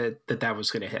certain that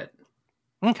was going to hit.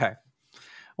 Okay.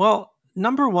 Well,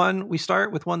 number one, we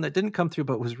start with one that didn't come through,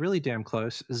 but was really damn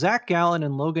close. Zach Gallen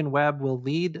and Logan Webb will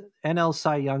lead NL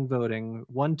Cy Young voting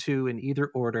 1-2 in either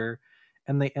order,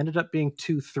 and they ended up being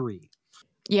 2-3.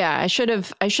 Yeah, I should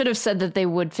have said that they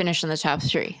would finish in the top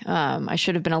three. I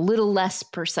should have been a little less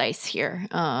precise here,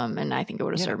 and I think it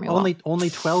would have served me well. Only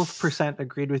 12%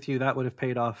 agreed with you. That would have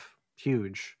paid off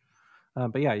huge.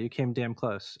 But yeah, you came damn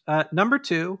close. Number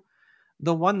two,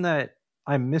 the one that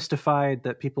I'm mystified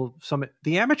that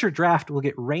the amateur draft will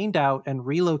get rained out and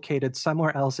relocated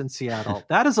somewhere else in Seattle.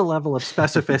 That is a level of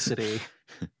specificity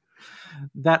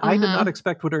that I did not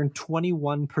expect would earn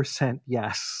 21%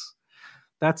 yes.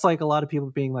 That's like a lot of people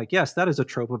being like, yes, that is a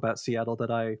trope about Seattle that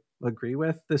I agree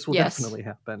with. This will definitely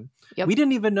happen. Yep. We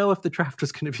didn't even know if the draft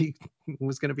was going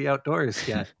to be outdoors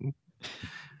yet.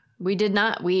 We did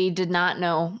not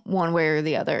know one way or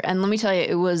the other. And let me tell you,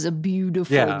 it was a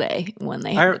beautiful day when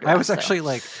they had the draft, I was actually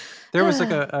like, there was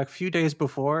like a few days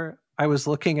before, I was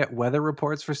looking at weather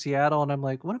reports for Seattle, and I'm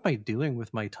like, what am I doing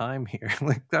with my time here?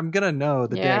 Like, I'm going to know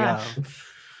the day of.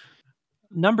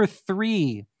 Number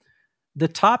three, the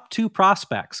top two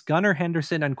prospects, Gunnar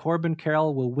Henderson and Corbin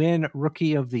Carroll, will win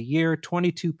Rookie of the Year.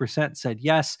 22% said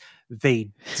yes.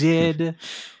 They did.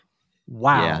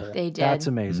 Wow. Yeah, they did. That's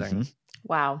amazing. Mm-hmm.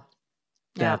 Wow.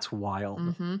 That's wild.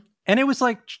 Mm-hmm. And it was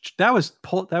like, that was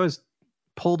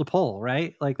pull to pull,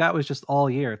 right? Like that was just all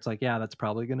year. It's like, yeah, that's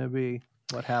probably going to be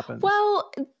what happens. Well,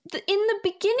 in the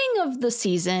beginning of the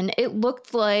season, it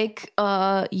looked like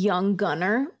young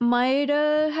Gunnar might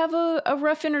have a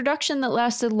rough introduction that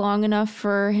lasted long enough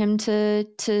for him to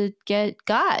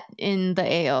got in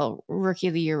the AL Rookie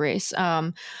of the Year race.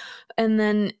 And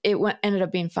then it ended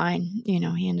up being fine. He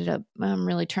ended up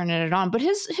really turning it on. But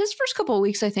his first couple of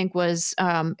weeks, I think, was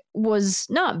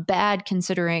not bad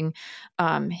considering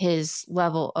his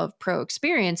level of pro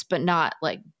experience, but not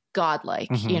like godlike,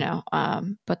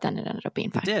 but then it ended up being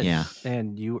fine. It did. Yeah.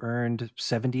 And you earned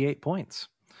 78 points.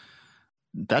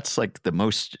 That's like the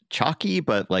most chalky,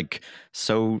 but like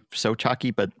so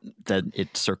chalky, but that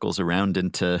it circles around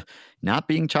into not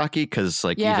being chalky. Cause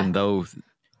like, even though,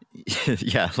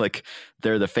 like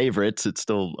they're the favorites, it's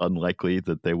still unlikely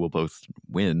that they will both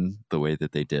win the way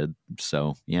that they did.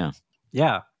 So, yeah.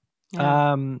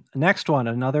 Next one,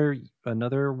 another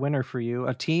winner for you.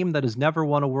 A team that has never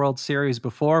won a World Series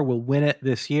before will win it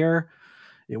this year.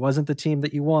 It wasn't the team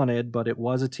that you wanted, but it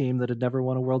was a team that had never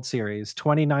won a World Series.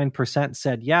 29%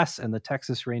 said yes, and the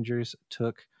Texas Rangers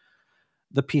took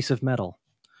the piece of metal.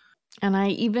 And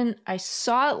I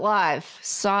saw it live,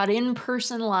 saw it in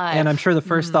person live. And I'm sure the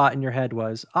first thought in your head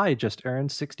was, I just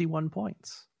earned 61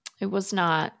 points. It was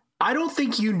not. I don't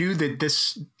think you knew that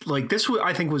this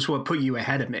I think was what put you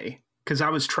ahead of me, because I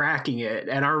was tracking it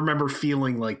and I remember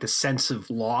feeling like the sense of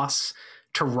loss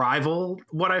to rival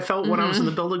what I felt when I was in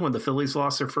the building when the Phillies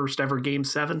lost their first ever Game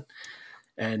 7.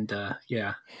 And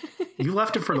you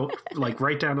left it for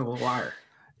right down to the wire.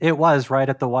 It was right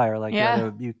at the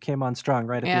wire. You came on strong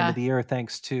right at the end of the year,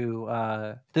 thanks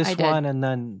to this one and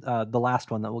then the last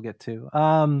one that we'll get to.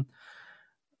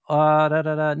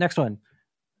 Next one.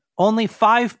 Only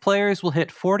 5 players will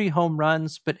hit 40 home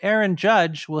runs, but Aaron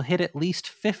Judge will hit at least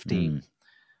 50.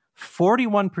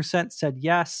 41% said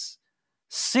yes.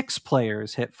 6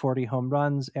 players hit 40 home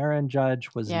runs. Aaron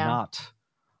Judge was not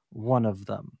one of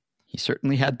them. He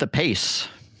certainly had the pace,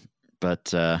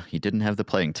 but he didn't have the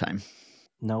playing time.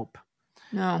 Nope.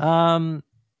 No.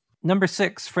 Number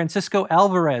 6, Francisco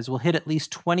Alvarez will hit at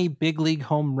least 20 big league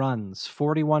home runs.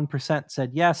 41%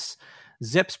 said yes.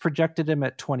 Zips projected him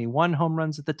at 21 home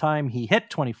runs at the time. He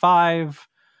hit 25.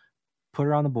 Put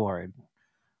her on the board.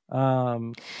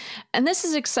 And this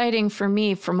is exciting for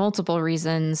me for multiple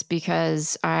reasons,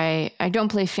 because I don't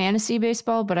play fantasy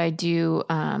baseball, but I do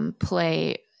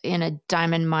play in a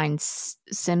Diamond Mines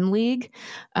sim league.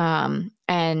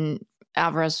 And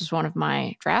Alvarez was one of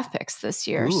my draft picks this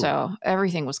year. Ooh. So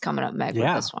everything was coming up meg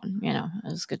with this one.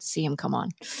 It was good to see him come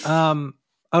on.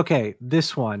 Okay,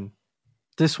 this one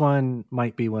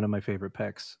might be one of my favorite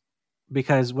picks,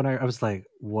 because when I was like,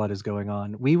 what is going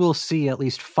on? We will see at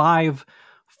least 5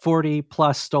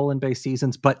 40-plus stolen base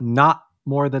seasons, but not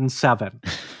more than 7.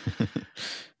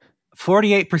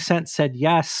 48% said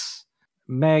yes.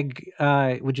 Meg,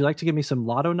 would you like to give me some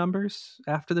lotto numbers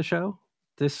after the show?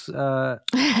 This, I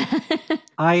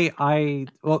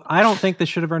don't think this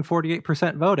should have earned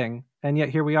 48% voting, and yet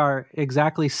here we are.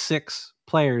 Exactly 6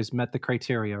 players met the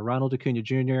criteria: Ronald Acuna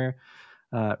Jr.,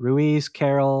 Ruiz,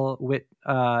 Carroll, Witt,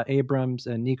 Abrams,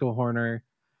 and Nico Horner,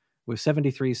 with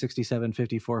 73, 67,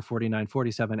 54, 49,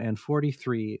 47, and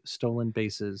 43 stolen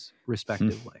bases,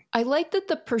 respectively. I like that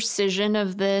the precision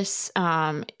of this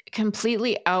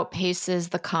completely outpaces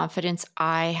the confidence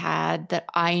I had that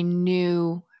I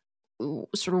knew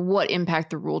sort of what impact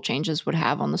the rule changes would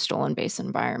have on the stolen base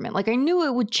environment. Like, I knew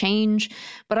it would change,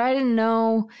 but I didn't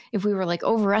know if we were like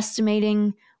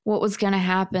overestimating what was going to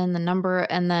happen, the number,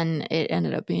 and then it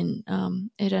ended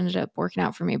up working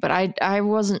out for me. But I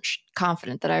wasn't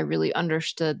confident that I really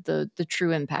understood the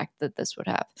true impact that this would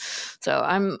have. So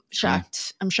I'm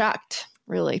shocked. I'm shocked,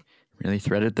 really. Really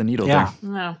threaded the needle Yeah.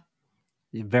 there. No.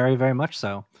 Very, very much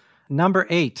so. Number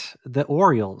 8, the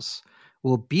Orioles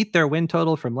will beat their win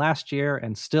total from last year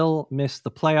and still miss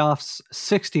the playoffs.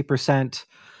 60%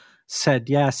 said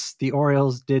yes. The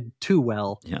Orioles did too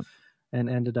well. Yep. And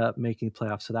ended up making the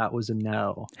playoffs. So that was a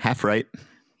no. Half right.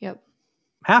 Yep.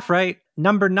 Half right.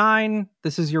 Number 9,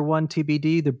 this is your one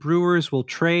TBD. The Brewers will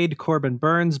trade Corbin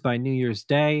Burns by New Year's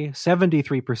Day.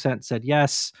 73% said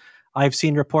yes. I've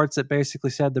seen reports that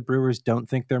basically said the Brewers don't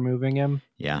think they're moving him.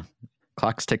 Yeah.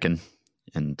 Clock's ticking.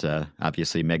 And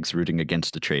obviously Meg's rooting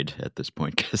against a trade at this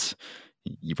point because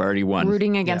you've already won.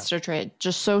 Rooting against a trade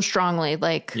just so strongly.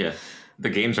 Like, Yeah. The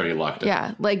game's already locked up.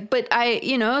 yeah, like, but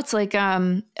it's like,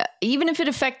 even if it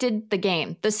affected the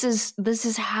game, this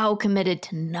is how committed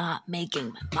to not making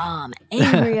my mom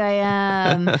angry I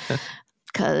am.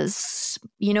 Because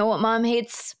you know what mom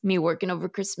hates? Me working over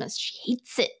Christmas. She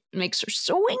hates it. It makes her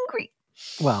so angry.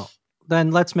 Well, then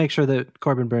let's make sure that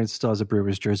Corbin Burns still has a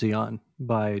Brewers jersey on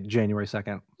by January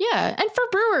 2nd. Yeah, and for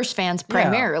Brewers fans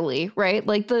primarily, right?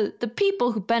 Like the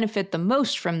people who benefit the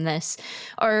most from this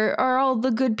are all the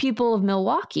good people of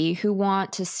Milwaukee who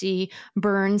want to see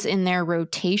Burns in their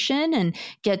rotation and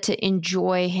get to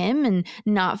enjoy him and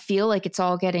not feel like it's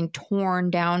all getting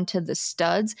torn down to the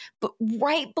studs. But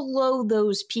right below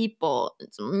those people,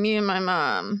 it's me and my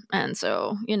mom. And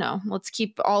so, let's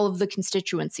keep all of the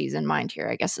constituencies in mind here,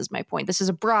 I guess is my point. This is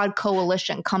a broad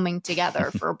coalition coming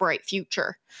together for a bright future.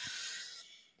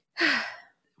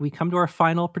 We come to our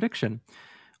final prediction.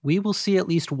 We will see at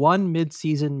least one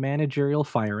midseason managerial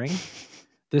firing.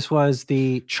 This was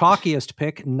the chalkiest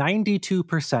pick.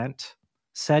 92%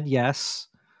 said yes.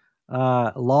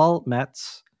 Lol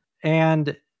Mets.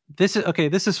 And this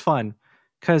is fun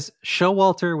because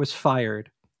Showalter was fired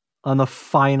on the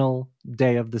final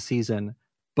day of the season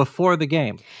before the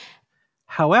game.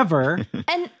 However,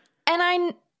 and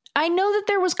I know that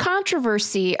there was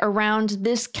controversy around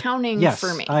this counting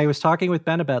for me. I was talking with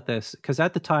Ben about this because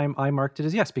at the time I marked it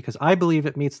as yes because I believe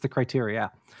it meets the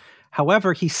criteria.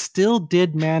 However, he still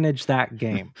did manage that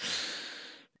game.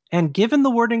 And given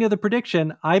the wording of the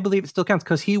prediction, I believe it still counts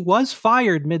because he was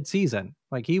fired mid-season.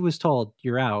 Like, he was told,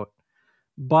 you're out.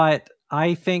 But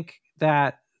I think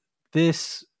that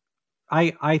this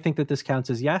counts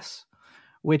as yes,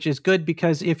 which is good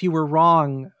because if you were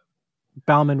wrong,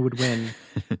 Bauman would win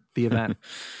the event.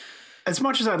 As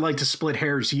much as I'd like to split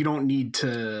hairs, you don't need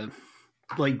to.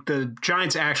 Like, the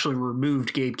Giants actually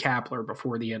removed Gabe Kapler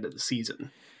before the end of the season.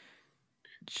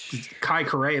 Kai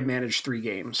Correa managed 3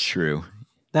 games. True.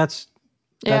 That's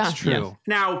true. Yeah.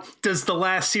 Now, does the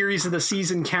last series of the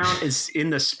season count as in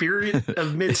the spirit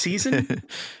of mid-season?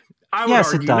 I would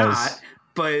argue it does. not.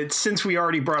 But since we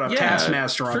already brought up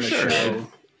Taskmaster on the show,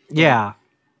 yeah.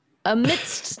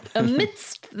 Amidst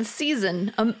the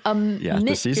season,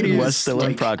 the season was still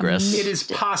in progress. It is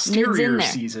posterior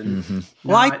season. Mm-hmm.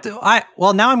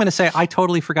 Well, now I'm going to say I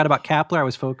totally forgot about Kapler. I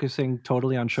was focusing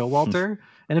totally on Showalter.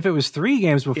 And if it was 3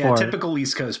 games before, yeah, typical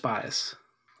East Coast bias.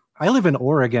 I live in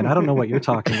Oregon. I don't know what you're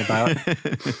talking about.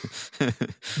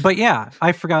 But yeah,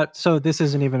 I forgot. So this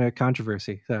isn't even a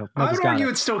controversy. So I would argue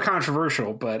it's still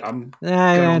controversial, but I'm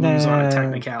going to lose on a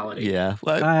technicality. Yeah.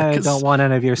 I don't want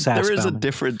any of your sass. There is a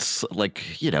difference, like,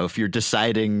 if you're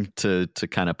deciding to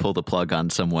kind of pull the plug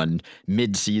on someone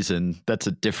mid-season, that's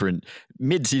a different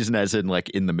mid-season as in like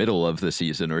in the middle of the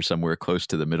season or somewhere close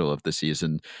to the middle of the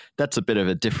season. That's a bit of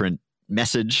a different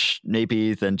message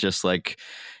maybe than just like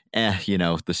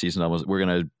the season almost, we're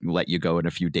going to let you go in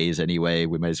a few days anyway.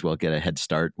 We might as well get a head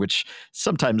start, which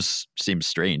sometimes seems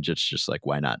strange. It's just like,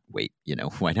 why not wait?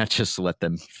 Why not just let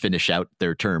them finish out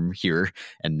their term here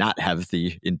and not have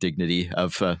the indignity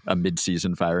of a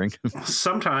mid-season firing?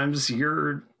 Sometimes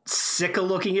you're sick of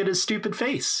looking at his stupid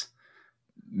face.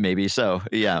 Maybe so.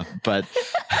 Yeah. But,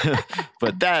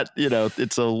 but that,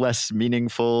 it's a less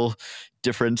meaningful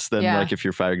difference than like if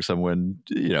you're firing someone,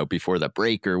 before the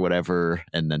break or whatever,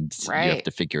 and then you have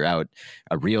to figure out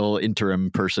a real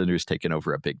interim person who's taken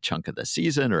over a big chunk of the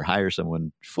season or hire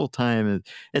someone full time.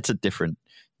 It's a different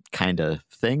kind of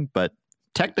thing, but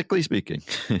technically speaking,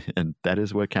 and that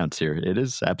is what counts here. It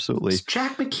is absolutely. Is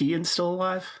Jack McKeon still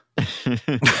alive?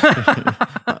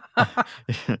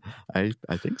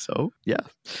 I think so. Yeah,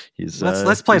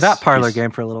 let's play that parlor game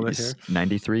for a little bit here.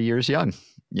 93 years young.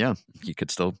 Yeah, he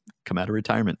could still come out of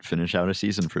retirement, finish out a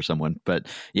season for someone. But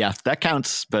yeah, that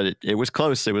counts. But it was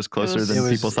close. It was closer than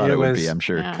people thought it would be, I'm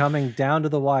sure. Yeah. Coming down to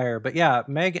the wire. But yeah,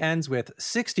 Meg ends with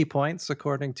 60 points,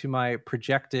 according to my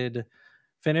projected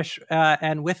finish.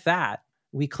 And with that,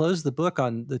 we close the book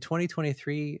on the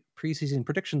 2023 preseason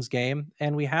predictions game,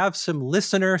 and we have some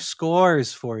listener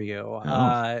scores for you.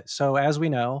 So as we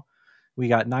know, we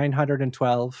got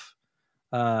 912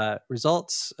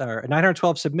 results, or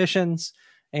 912 submissions.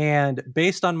 And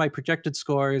based on my projected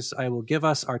scores, I will give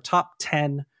us our top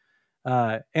 10.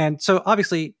 And so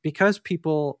obviously, because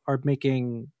people are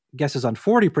making guesses on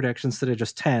 40 predictions instead of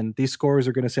just 10, these scores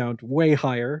are going to sound way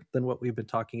higher than what we've been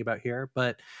talking about here.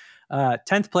 But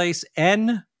 10th place,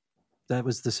 N, that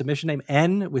was the submission name,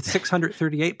 N, with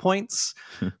 638 points.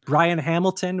 Brian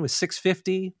Hamilton with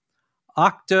 650.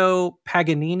 Octo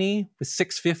Paganini with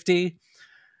 650.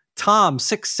 Tom,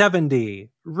 670.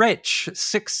 Rich,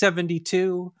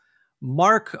 672.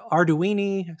 Mark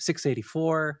Arduini,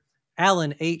 684.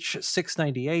 Alan H,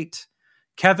 698.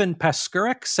 Kevin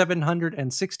Paskurik,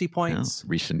 760 points.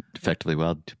 Recent Effectively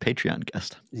Wild Patreon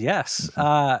guest. Yes.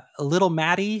 Little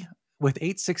Maddie with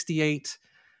 868.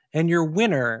 And your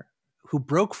winner, who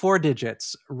broke 4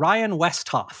 digits, Ryan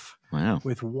Westhoff. Wow.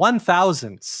 With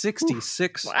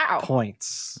 1,066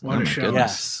 points. What a show.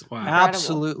 Yes. Wow.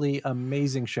 Absolutely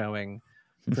amazing showing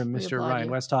from Mr. Ryan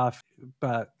Westhoff.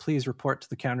 But please report to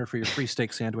the counter for your free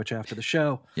steak sandwich after the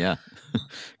show. Yeah.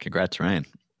 Congrats, Ryan.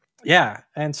 Yeah.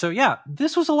 And so,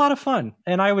 this was a lot of fun.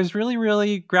 And I was really,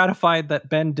 really gratified that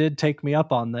Ben did take me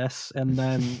up on this and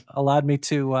then allowed me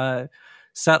to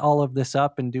set all of this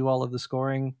up and do all of the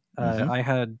scoring. I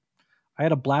had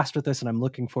a blast with this, and I'm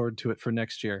looking forward to it for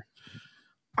next year.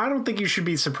 I don't think you should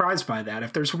be surprised by that.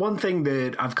 If there's one thing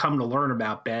that I've come to learn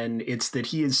about Ben, it's that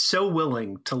he is so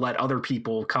willing to let other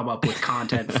people come up with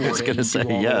content for I was going to say,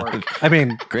 I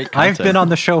mean, great content. I've been on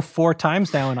the show 4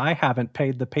 times now, and I haven't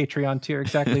paid the Patreon tier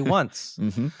exactly once.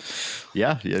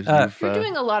 Yeah. You're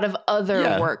doing a lot of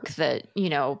other work that,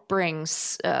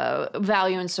 brings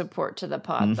value and support to the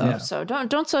pod, though. So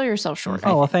don't sell yourself short.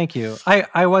 Oh, well, thank you.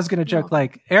 I was going to joke,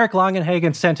 like, Eric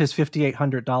Longenhagen sent his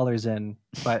 $5,800 in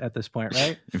at this point,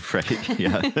 right? Right.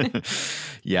 Yeah.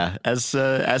 Yeah. As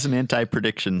an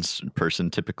anti-predictions person,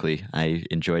 typically, I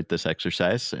enjoyed this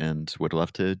exercise and would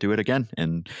love to do it again.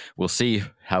 And we'll see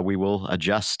how we will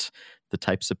adjust the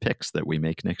types of picks that we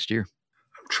make next year.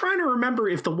 I'm trying to remember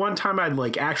if the one time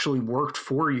I'd actually worked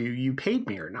for you, you paid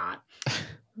me or not.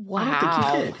 Wow.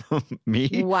 I don't think you did.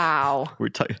 Me? Wow. We're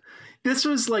talking. This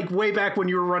was way back when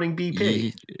you were running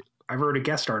BP. I wrote a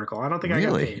guest article. I don't think I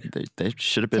got paid. They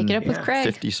should have been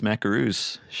 50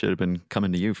 smackaroos. Should have been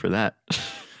coming to you for that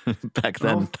back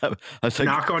then. I think,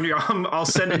 knock on your. I'll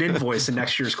send an invoice in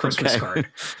next year's Christmas card.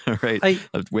 All right,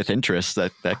 with interest.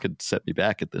 That could set me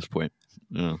back at this point.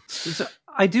 Oh. So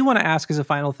I do want to ask as a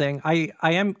final thing. I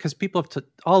am, because people have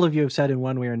all of you have said in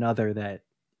one way or another that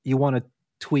you want to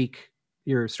tweak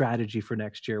your strategy for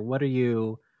next year. What are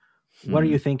you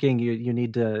thinking you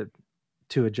need to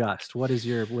adjust? What's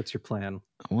your plan?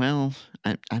 Well,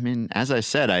 I mean, as I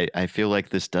said, I feel like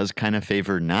this does kind of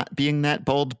favor not being that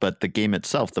bold, but the game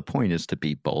itself, the point is to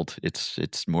be bold.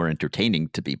 It's more entertaining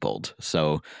to be bold.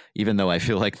 So even though I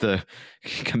feel like the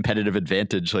competitive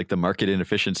advantage, like the market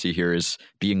inefficiency here, is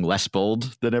being less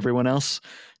bold than everyone else,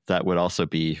 that would also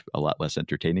be a lot less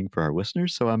entertaining for our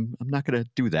listeners. So I'm not going to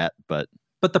do that. But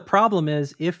the problem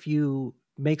is, if you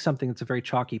make something that's a very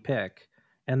chalky pick,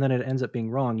 and then it ends up being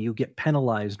wrong, you get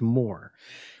penalized more.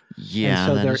 Yeah.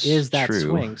 And so there is that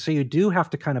swing. So you do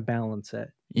have to kind of balance it.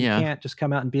 You can't just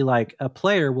come out and be like, a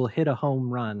player will hit a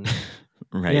home run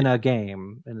in a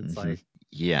game. And it's like,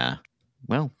 yeah.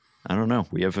 Well, I don't know.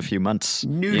 We have a few months.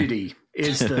 Nudity.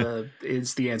 is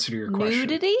the answer to your question.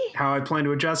 Nudity? How I plan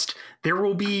to adjust. There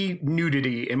will be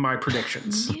nudity in my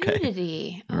predictions.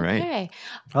 Nudity. All right. Okay.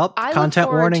 Well,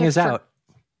 content warning is out.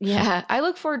 Yeah, I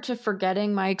look forward to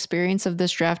forgetting my experience of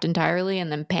this draft entirely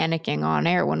and then panicking on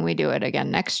air when we do it again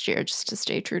next year, just to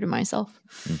stay true to myself.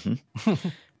 Mm-hmm.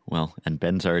 Well, and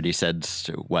Ben's already said,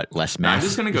 what, less math? I'm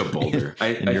just going to go bolder.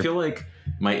 I feel like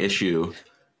my issue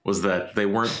was that they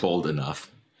weren't bold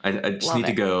enough. I just need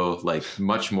to go like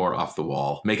much more off the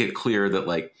wall. Make it clear that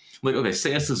like okay,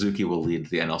 Seiya Suzuki will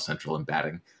lead the NL Central in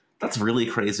batting. That's really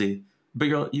crazy.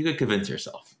 But you could convince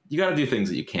yourself. You got to do things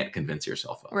that you can't convince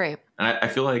yourself of. Right. And I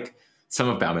feel like some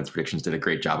of Bauman's predictions did a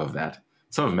great job of that.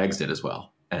 Some of Meg's did as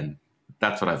well. And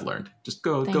that's what I've learned. Just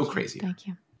go crazy. Thank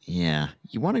you. Yeah.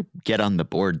 You want to get on the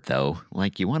board, though.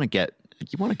 Like, you want to get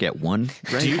one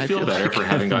right. Do you feel better for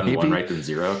having gotten one right than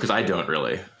zero? Because I don't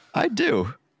really. I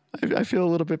do. I feel a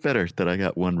little bit better that I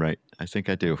got one right. I think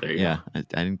I do. There you go. I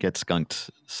didn't get skunked.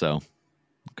 So,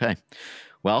 okay.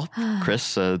 Well,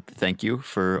 Chris, thank you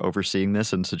for overseeing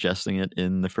this and suggesting it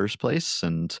in the first place.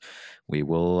 And we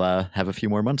will have a few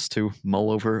more months to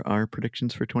mull over our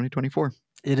predictions for 2024.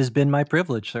 It has been my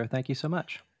privilege, sir. Thank you so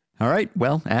much. All right.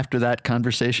 Well, after that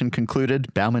conversation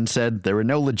concluded, Bauman said there were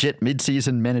no legit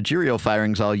midseason managerial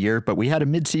firings all year, but we had a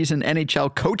midseason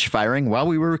NHL coach firing while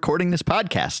we were recording this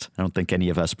podcast. I don't think any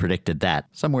of us predicted that.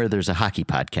 Somewhere there's a hockey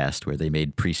podcast where they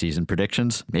made preseason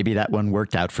predictions. Maybe that one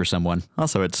worked out for someone.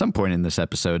 Also, at some point in this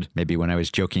episode, maybe when I was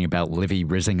joking about Livy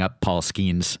rizzing up Paul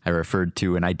Skeens, I referred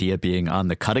to an idea being on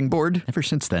the cutting board. Ever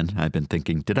since then, I've been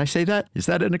thinking, did I say that? Is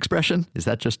that an expression? Is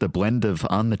that just a blend of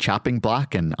on the chopping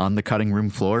block and on the cutting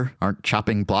room floor? Aren't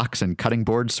chopping blocks and cutting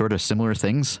boards sort of similar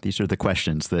things? These are the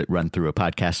questions that run through a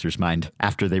podcaster's mind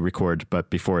after they record, but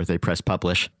before they press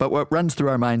publish. But what runs through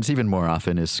our minds even more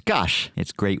often is, gosh,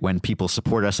 it's great when people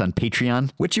support us on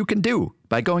Patreon, which you can do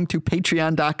by going to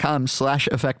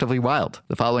patreon.com/effectivelywild.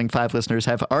 The following 5 listeners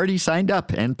have already signed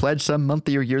up and pledged some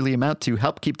monthly or yearly amount to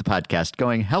help keep the podcast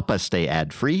going, help us stay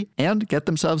ad-free, and get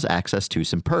themselves access to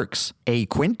some perks. A.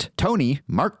 Quint, Tony,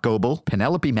 Mark Goebel,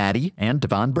 Penelope Maddie, and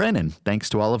Devon Brennan. Thanks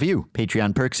to all of you.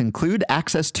 Patreon perks include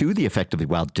access to the Effectively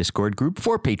Wild Discord group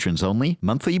for patrons only,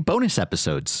 monthly bonus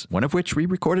episodes, one of which we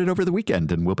recorded over the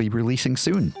weekend and will be releasing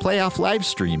soon, playoff live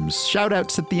streams,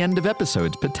 shout-outs at the end of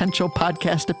episodes, potential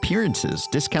podcast appearances,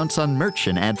 discounts on merch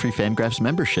and ad-free Fangraphs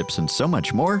memberships, and so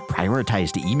much more.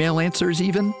 Prioritized email answers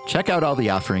even. Check out all the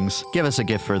offerings. Give us a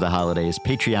gift for the holidays.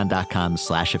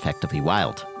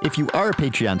 Patreon.com/effectivelywild. If you are a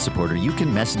Patreon supporter, you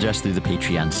can message us through the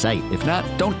Patreon site. If not,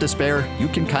 don't despair. You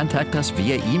can contact us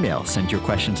via email. Send your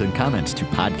questions and comments to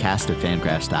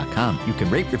podcast@fangraphs.com. You can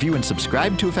rate, review, and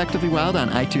subscribe to Effectively Wild on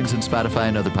iTunes and Spotify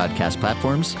and other podcast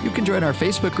platforms. You can join our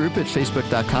Facebook group at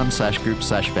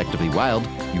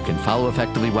facebook.com/group/effectivelywild. You can follow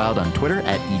Effectively Wild on Twitter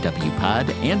at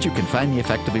EWPod, and you can find the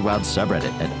Effectively Wild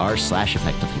subreddit at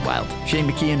r/effectivelywild. Shane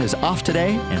McKeon is off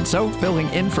today, and so filling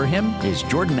in for him is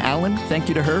Jordan Allen. Thank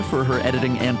you to her for her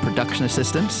editing and production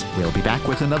assistance. We'll be back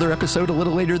with another episode a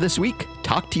little later this week.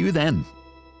 Talk to you then.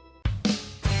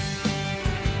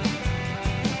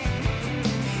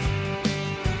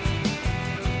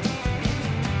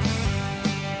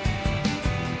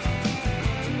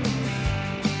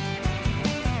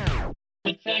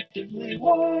 Effectively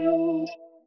Wild.